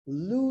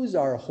lose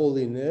our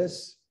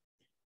holiness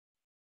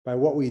by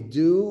what we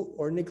do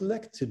or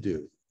neglect to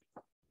do.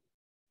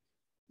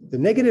 The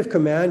negative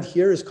command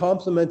here is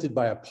complemented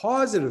by a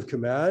positive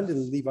command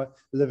in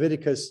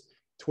Leviticus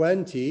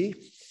 20.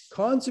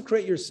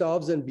 Consecrate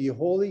yourselves and be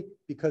holy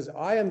because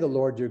I am the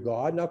Lord your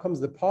God. Now comes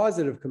the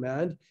positive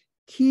command.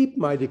 Keep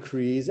my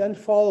decrees and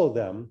follow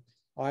them.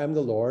 I am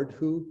the Lord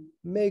who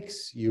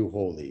makes you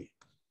holy.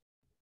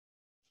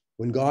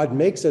 When God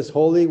makes us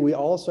holy, we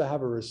also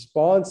have a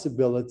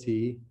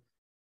responsibility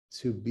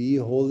to be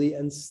holy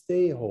and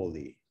stay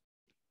holy.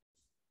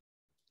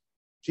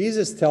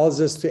 Jesus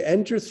tells us to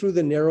enter through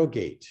the narrow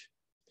gate.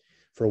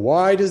 For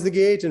wide is the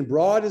gate and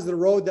broad is the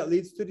road that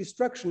leads to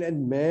destruction,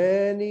 and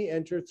many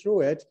enter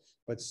through it.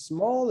 But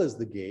small is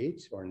the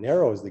gate, or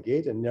narrow is the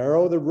gate, and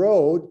narrow the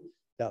road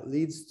that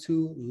leads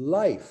to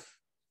life,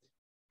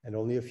 and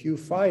only a few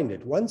find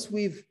it. Once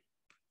we've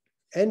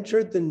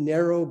entered the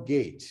narrow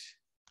gate,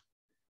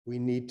 we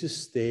need to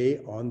stay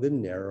on the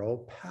narrow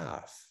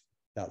path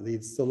that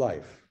leads to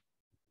life.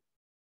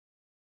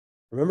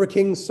 Remember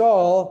King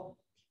Saul,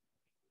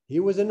 he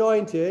was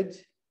anointed.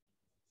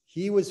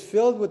 He was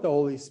filled with the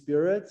Holy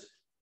Spirit.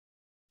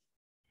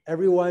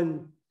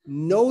 Everyone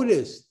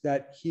noticed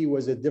that he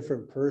was a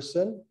different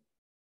person,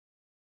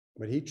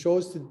 but he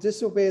chose to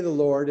disobey the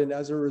Lord, and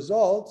as a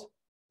result,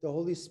 the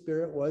Holy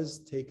Spirit was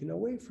taken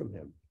away from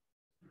him.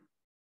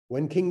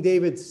 When King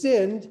David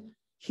sinned,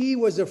 he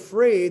was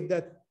afraid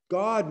that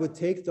God would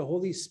take the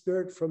Holy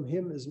Spirit from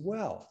him as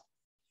well.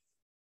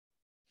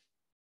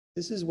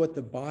 This is what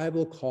the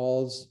Bible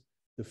calls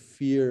the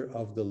fear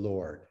of the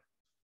Lord.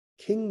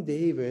 King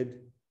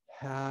David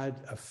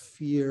had a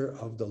fear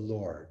of the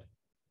Lord.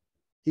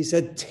 He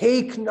said,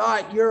 "Take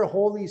not your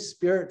Holy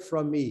Spirit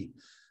from me.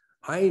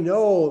 I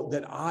know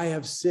that I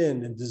have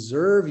sinned and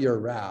deserve your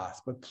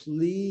wrath, but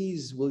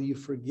please will you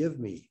forgive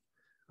me?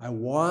 I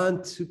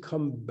want to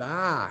come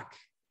back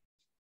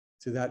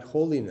to that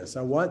holiness.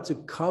 I want to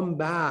come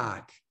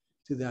back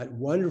to that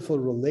wonderful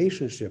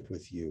relationship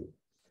with you."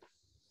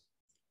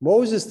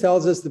 Moses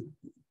tells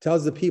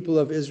the people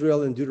of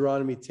Israel in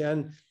Deuteronomy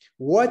 10,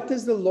 "What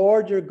does the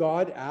Lord your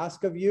God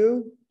ask of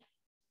you?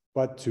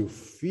 But to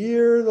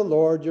fear the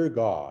Lord your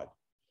God,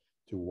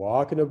 to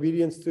walk in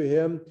obedience to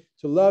him,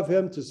 to love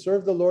him, to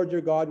serve the Lord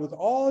your God with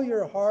all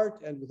your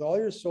heart and with all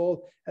your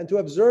soul, and to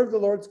observe the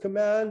Lord's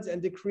commands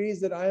and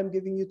decrees that I am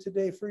giving you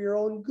today for your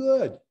own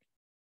good."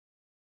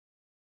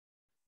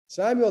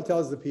 Samuel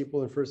tells the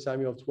people in 1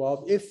 Samuel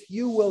 12, "If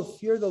you will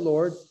fear the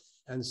Lord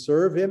and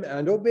serve him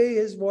and obey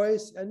his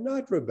voice and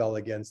not rebel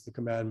against the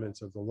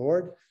commandments of the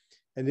Lord,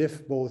 and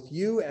if both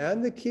you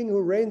and the king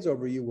who reigns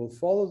over you will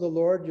follow the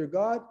Lord your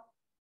God,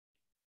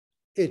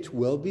 it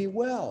will be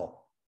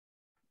well."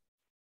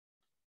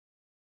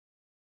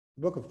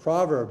 The book of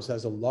Proverbs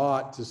has a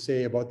lot to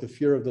say about the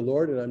fear of the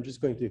Lord, and I'm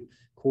just going to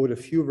quote a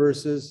few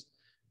verses.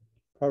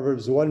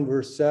 Proverbs 1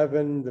 verse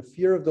 7, "The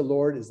fear of the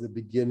Lord is the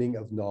beginning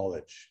of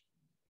knowledge.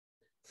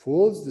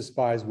 Fools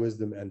despise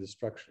wisdom and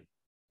destruction."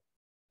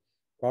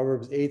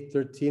 Proverbs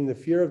 8:13, "The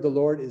fear of the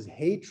Lord is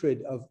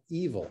hatred of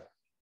evil."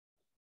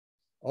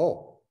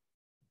 Oh,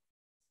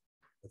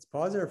 let's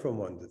pause there for a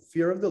moment. The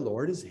fear of the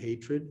Lord is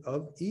hatred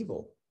of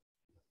evil.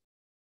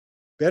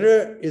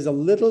 "Better is a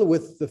little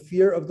with the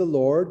fear of the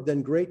Lord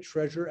than great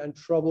treasure and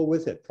trouble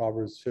with it."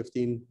 Proverbs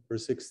 15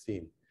 verse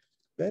 16.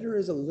 Better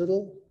is a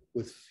little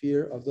with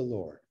fear of the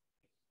Lord.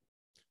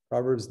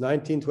 Proverbs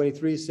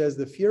 19:23 says,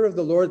 "The fear of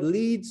the Lord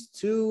leads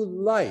to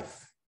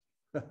life."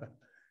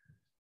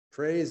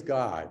 Praise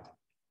God.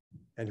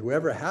 "And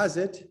whoever has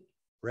it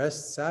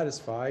rests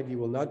satisfied. He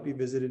will not be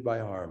visited by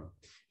harm."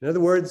 In other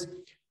words,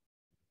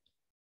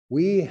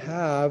 we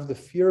have the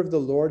fear of the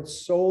Lord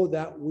so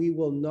that we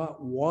will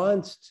not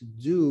want to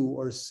do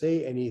or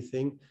say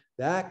anything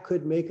that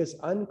could make us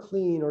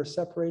unclean or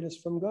separate us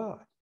from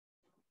God.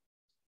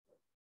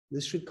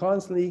 This should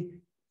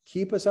constantly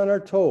keep us on our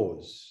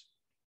toes.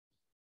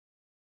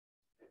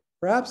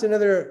 Perhaps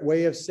another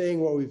way of saying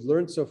what we've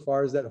learned so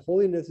far is that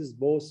holiness is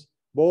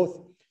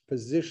both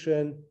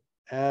position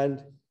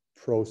and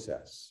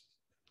process.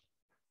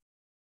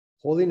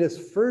 Holiness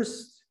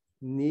first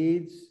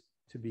needs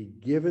to be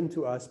given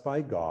to us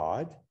by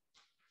God,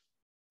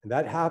 and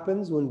that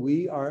happens when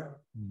we are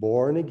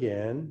born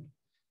again,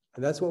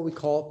 and that's what we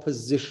call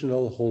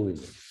positional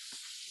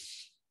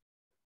holiness.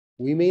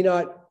 We may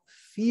not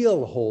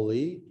feel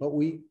holy, but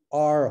we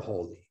are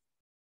holy.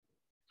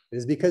 It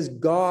is because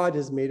God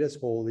has made us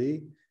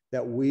holy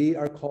that we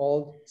are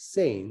called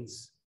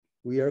saints.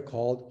 We are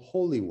called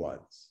holy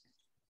ones.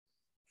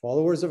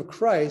 Followers of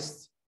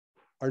Christ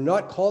are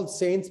not called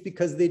saints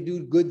because they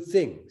do good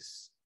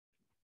things.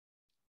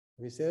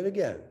 Let me say it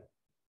again.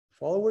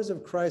 Followers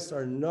of Christ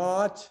are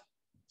not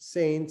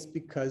saints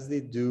because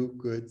they do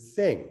good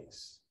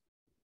things.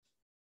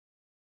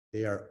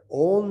 They are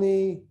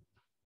only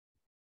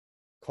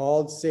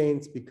called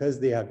saints because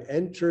they have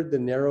entered the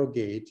narrow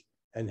gate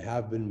and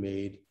have been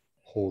made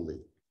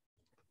holy.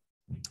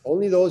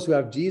 Only those who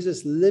have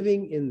Jesus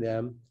living in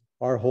them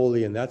are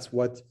holy, and that's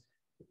what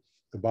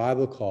the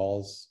Bible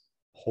calls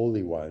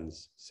holy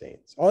ones,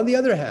 saints. On the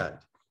other hand,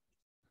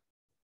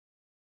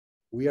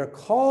 we are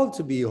called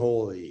to be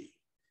holy.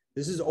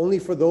 This is only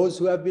for those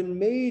who have been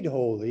made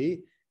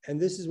holy, and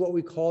this is what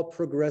we call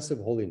progressive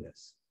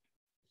holiness.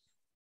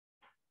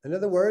 In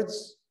other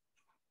words,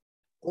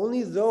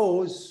 only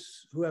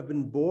those who have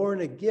been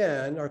born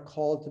again are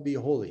called to be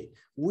holy.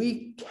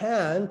 We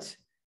can't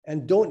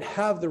and don't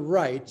have the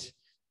right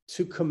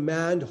to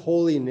command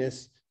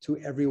holiness to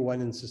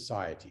everyone in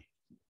society.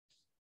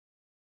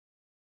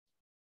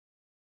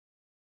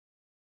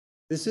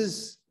 This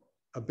is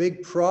a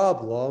big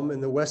problem in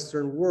the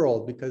Western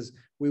world because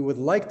we would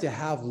like to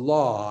have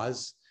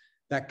laws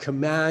that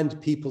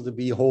command people to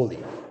be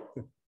holy.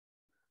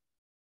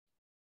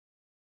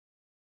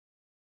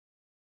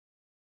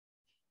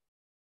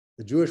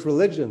 The Jewish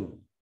religion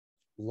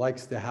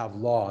likes to have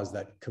laws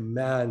that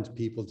command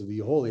people to be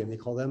holy, and they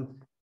call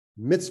them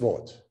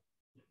mitzvot,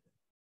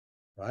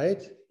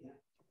 right?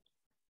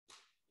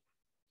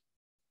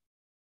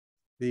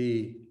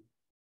 The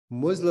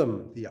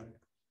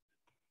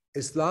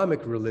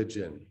Islamic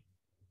religion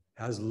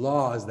has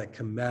laws that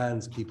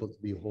commands people to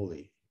be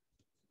holy.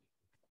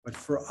 But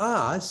for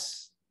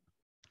us,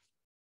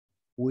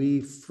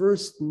 we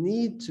first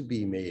need to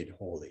be made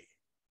holy.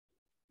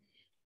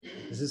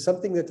 This is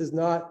something that does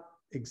not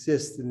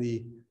exist in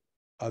the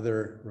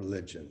other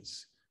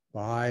religions.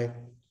 By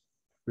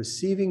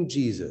receiving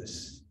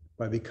Jesus,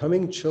 by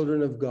becoming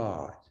children of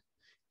God,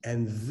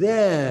 and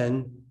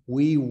then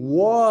we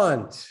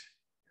long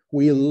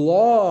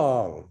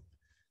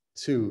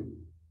to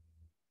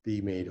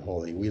be made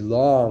holy. We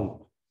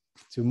long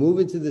to move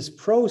into this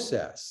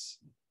process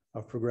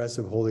of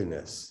progressive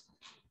holiness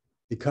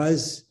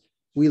because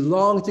we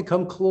long to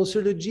come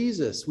closer to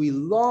Jesus. We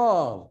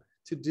long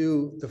to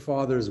do the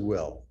Father's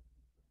will.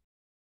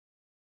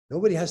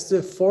 Nobody has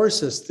to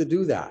force us to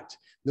do that.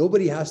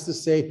 Nobody has to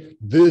say,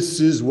 this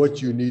is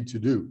what you need to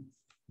do.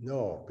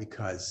 No,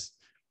 because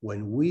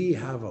when we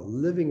have a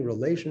living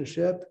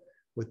relationship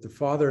with the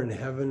Father in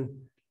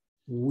heaven,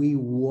 we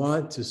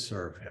want to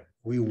serve him.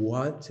 We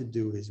want to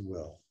do his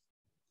will.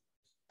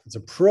 It's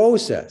a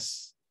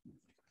process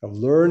of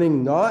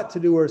learning not to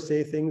do or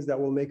say things that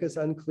will make us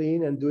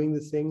unclean and doing the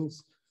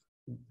things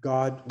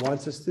God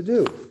wants us to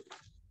do.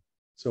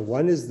 So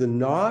one is the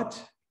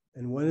not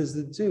and one is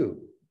the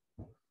do.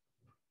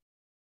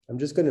 I'm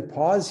just going to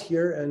pause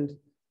here and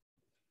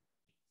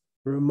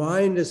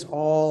remind us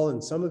all,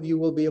 and some of you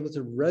will be able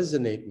to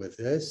resonate with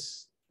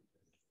this.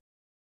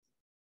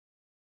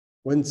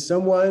 When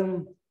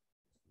someone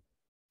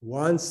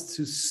wants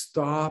to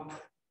stop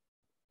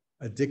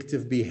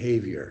addictive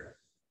behavior,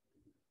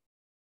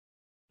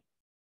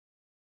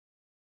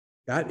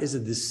 that is a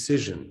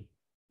decision.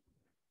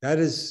 That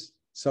is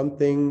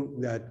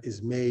something that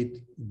is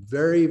made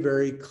very,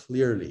 very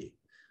clearly.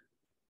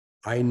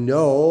 I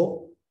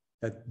know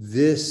that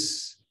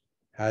this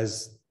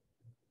has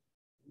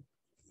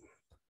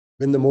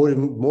been the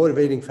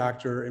motivating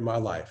factor in my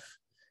life.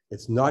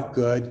 It's not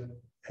good,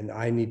 and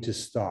I need to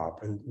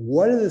stop. And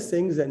one of the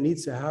things that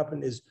needs to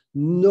happen is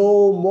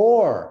no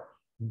more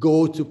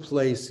go to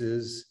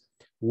places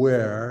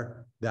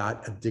where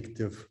that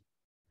addictive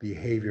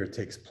behavior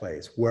takes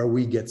place, where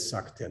we get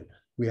sucked in.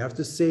 We have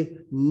to say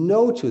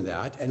no to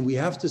that, and we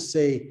have to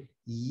say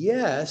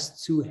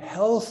yes to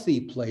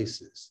healthy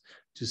places,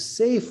 to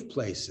safe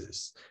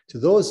places, to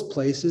those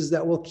places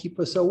that will keep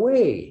us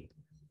away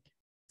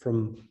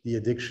from the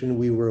addiction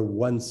we were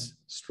once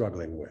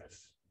struggling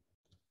with.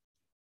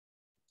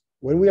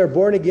 When we are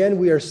born again,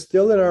 we are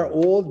still in our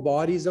old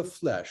bodies of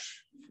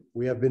flesh.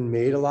 We have been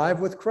made alive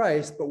with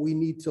Christ, but we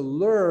need to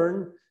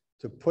learn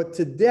to put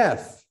to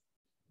death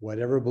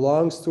whatever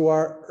belongs to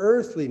our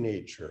earthly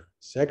nature: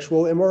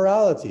 sexual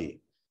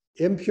immorality,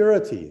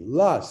 impurity,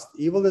 lust,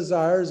 evil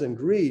desires, and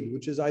greed,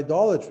 which is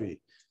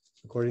idolatry,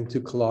 according to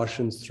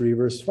Colossians 3,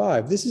 verse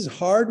 5. This is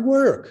hard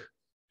work,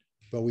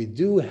 but we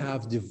do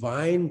have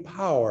divine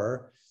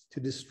power to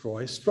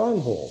destroy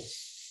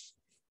strongholds.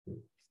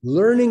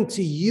 Learning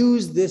to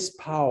use this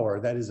power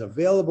that is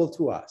available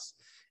to us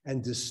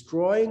and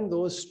destroying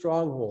those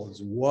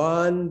strongholds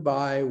one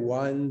by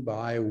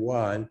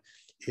one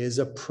is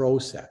a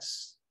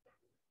process.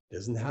 It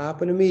doesn't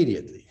happen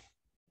immediately,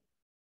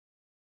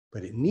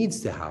 but it needs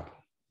to happen.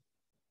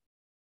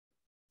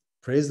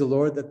 Praise the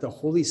Lord that the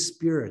Holy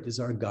Spirit is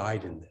our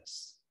guide in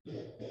this.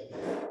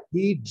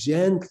 He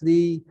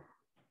gently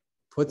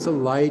puts a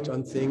light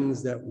on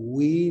things that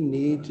we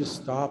need to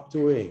stop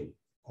doing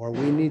or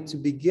we need to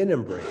begin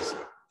embracing.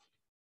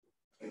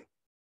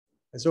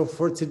 And so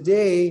for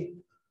today,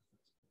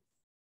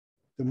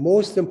 the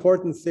most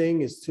important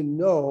thing is to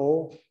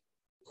know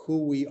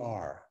who we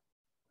are.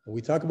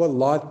 We talk about a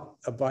lot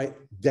about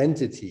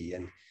identity,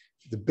 and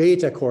the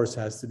beta course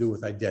has to do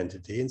with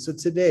identity. And so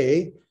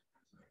today,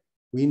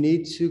 we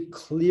need to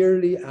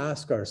clearly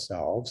ask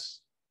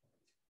ourselves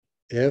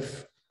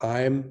if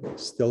I'm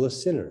still a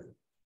sinner.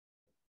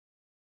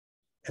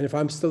 And if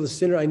I'm still a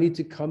sinner, I need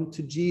to come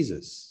to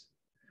Jesus.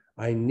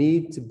 I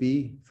need to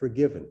be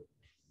forgiven.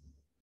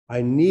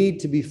 I need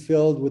to be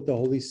filled with the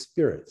Holy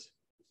Spirit.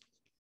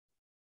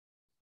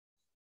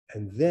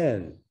 And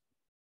then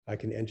I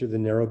can enter the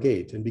narrow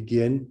gate and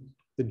begin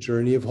the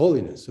journey of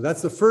holiness. So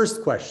that's the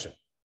first question.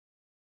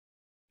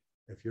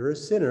 If you're a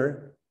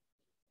sinner,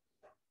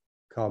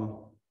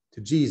 come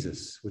to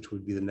Jesus, which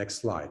would be the next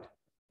slide.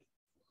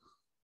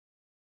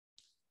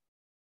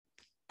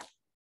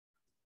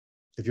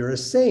 If you're a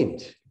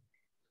saint,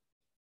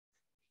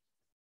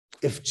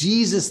 if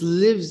Jesus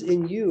lives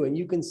in you and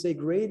you can say,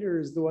 greater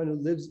is the one who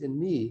lives in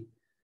me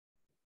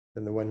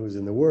than the one who's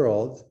in the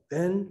world,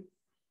 then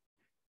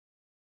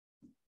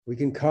we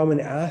can come and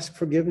ask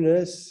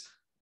forgiveness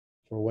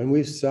for when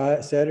we've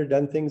said or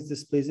done things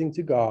displeasing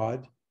to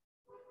God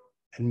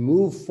and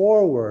move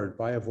forward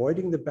by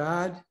avoiding the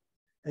bad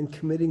and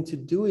committing to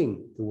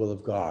doing the will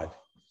of God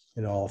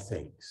in all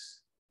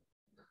things.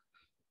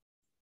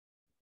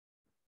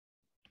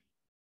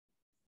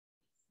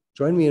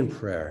 Join me in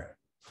prayer,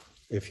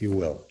 if you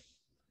will.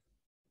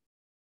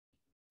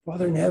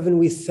 Father in heaven,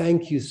 we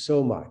thank you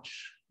so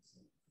much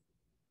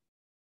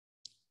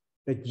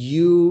that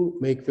you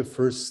make the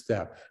first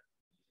step.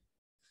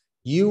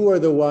 You are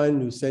the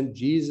one who sent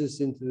Jesus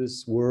into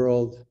this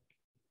world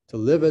to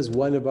live as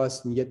one of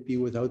us and yet be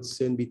without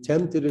sin, be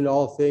tempted in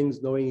all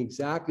things, knowing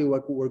exactly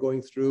what we're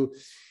going through,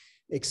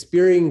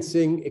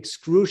 experiencing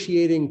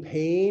excruciating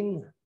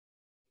pain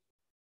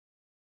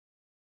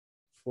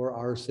for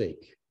our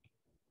sake,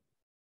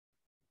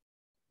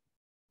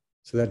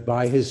 so that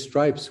by his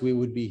stripes we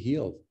would be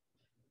healed.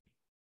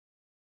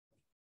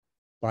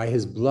 By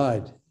his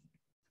blood,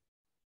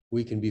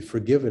 we can be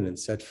forgiven and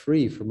set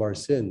free from our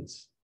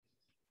sins.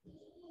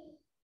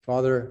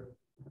 Father,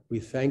 we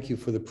thank you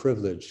for the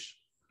privilege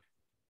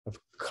of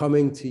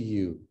coming to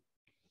you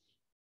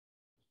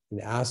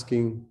and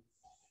asking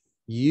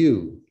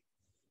you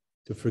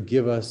to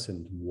forgive us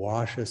and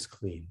wash us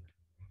clean.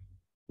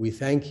 We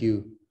thank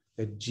you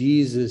that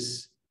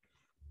Jesus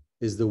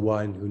is the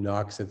one who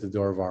knocks at the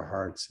door of our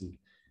hearts, and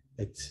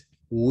that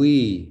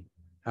we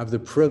have the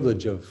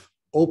privilege of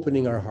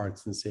opening our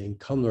hearts and saying,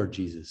 come, Lord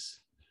Jesus,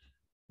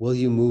 will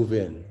you move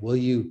in? Will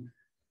you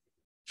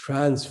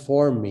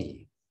transform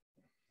me?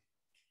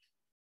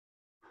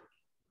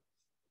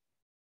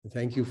 And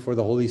thank you for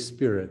the Holy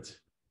Spirit,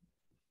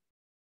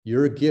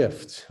 your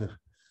gift,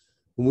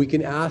 whom we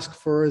can ask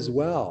for as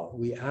well.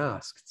 We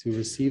ask to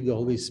receive the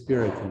Holy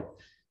Spirit and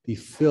be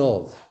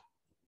filled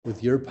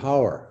with your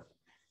power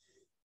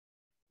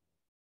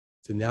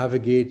to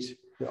navigate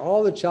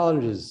all the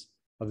challenges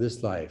of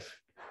this life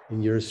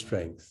in your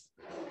strength.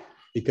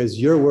 Because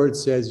your word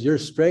says your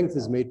strength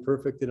is made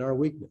perfect in our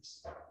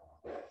weakness.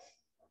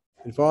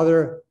 And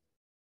Father,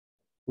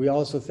 we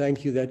also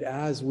thank you that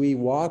as we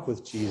walk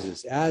with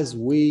Jesus, as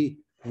we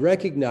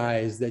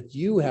recognize that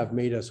you have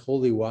made us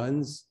holy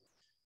ones,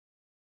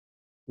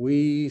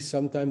 we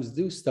sometimes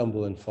do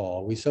stumble and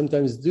fall. We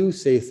sometimes do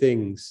say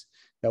things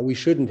that we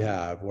shouldn't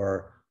have,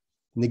 or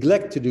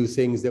neglect to do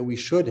things that we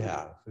should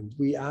have. And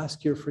we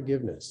ask your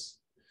forgiveness.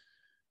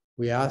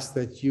 We ask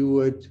that you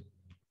would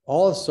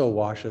also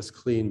wash us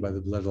clean by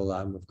the blood of the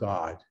Lamb of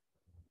God.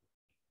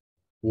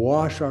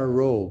 Wash our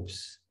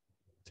robes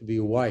to be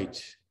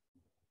white,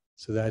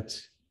 so that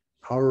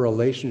our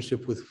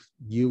relationship with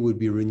you would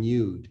be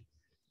renewed,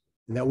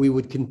 and that we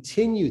would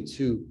continue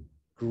to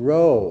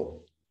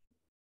grow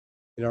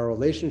in our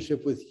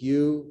relationship with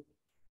you,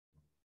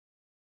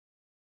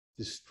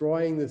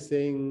 destroying the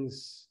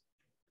things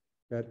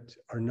that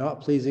are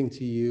not pleasing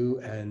to you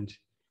and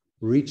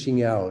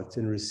reaching out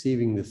and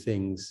receiving the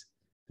things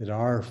that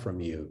are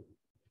from you.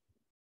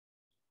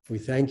 We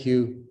thank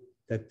you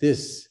that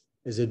this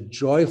is a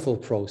joyful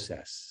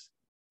process.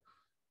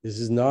 This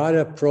is not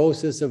a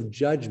process of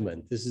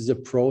judgment. This is a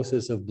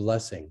process of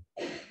blessing.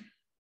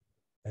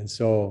 And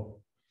so,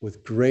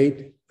 with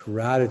great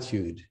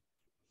gratitude,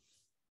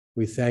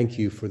 we thank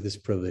you for this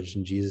privilege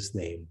in Jesus'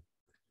 name.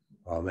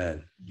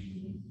 Amen.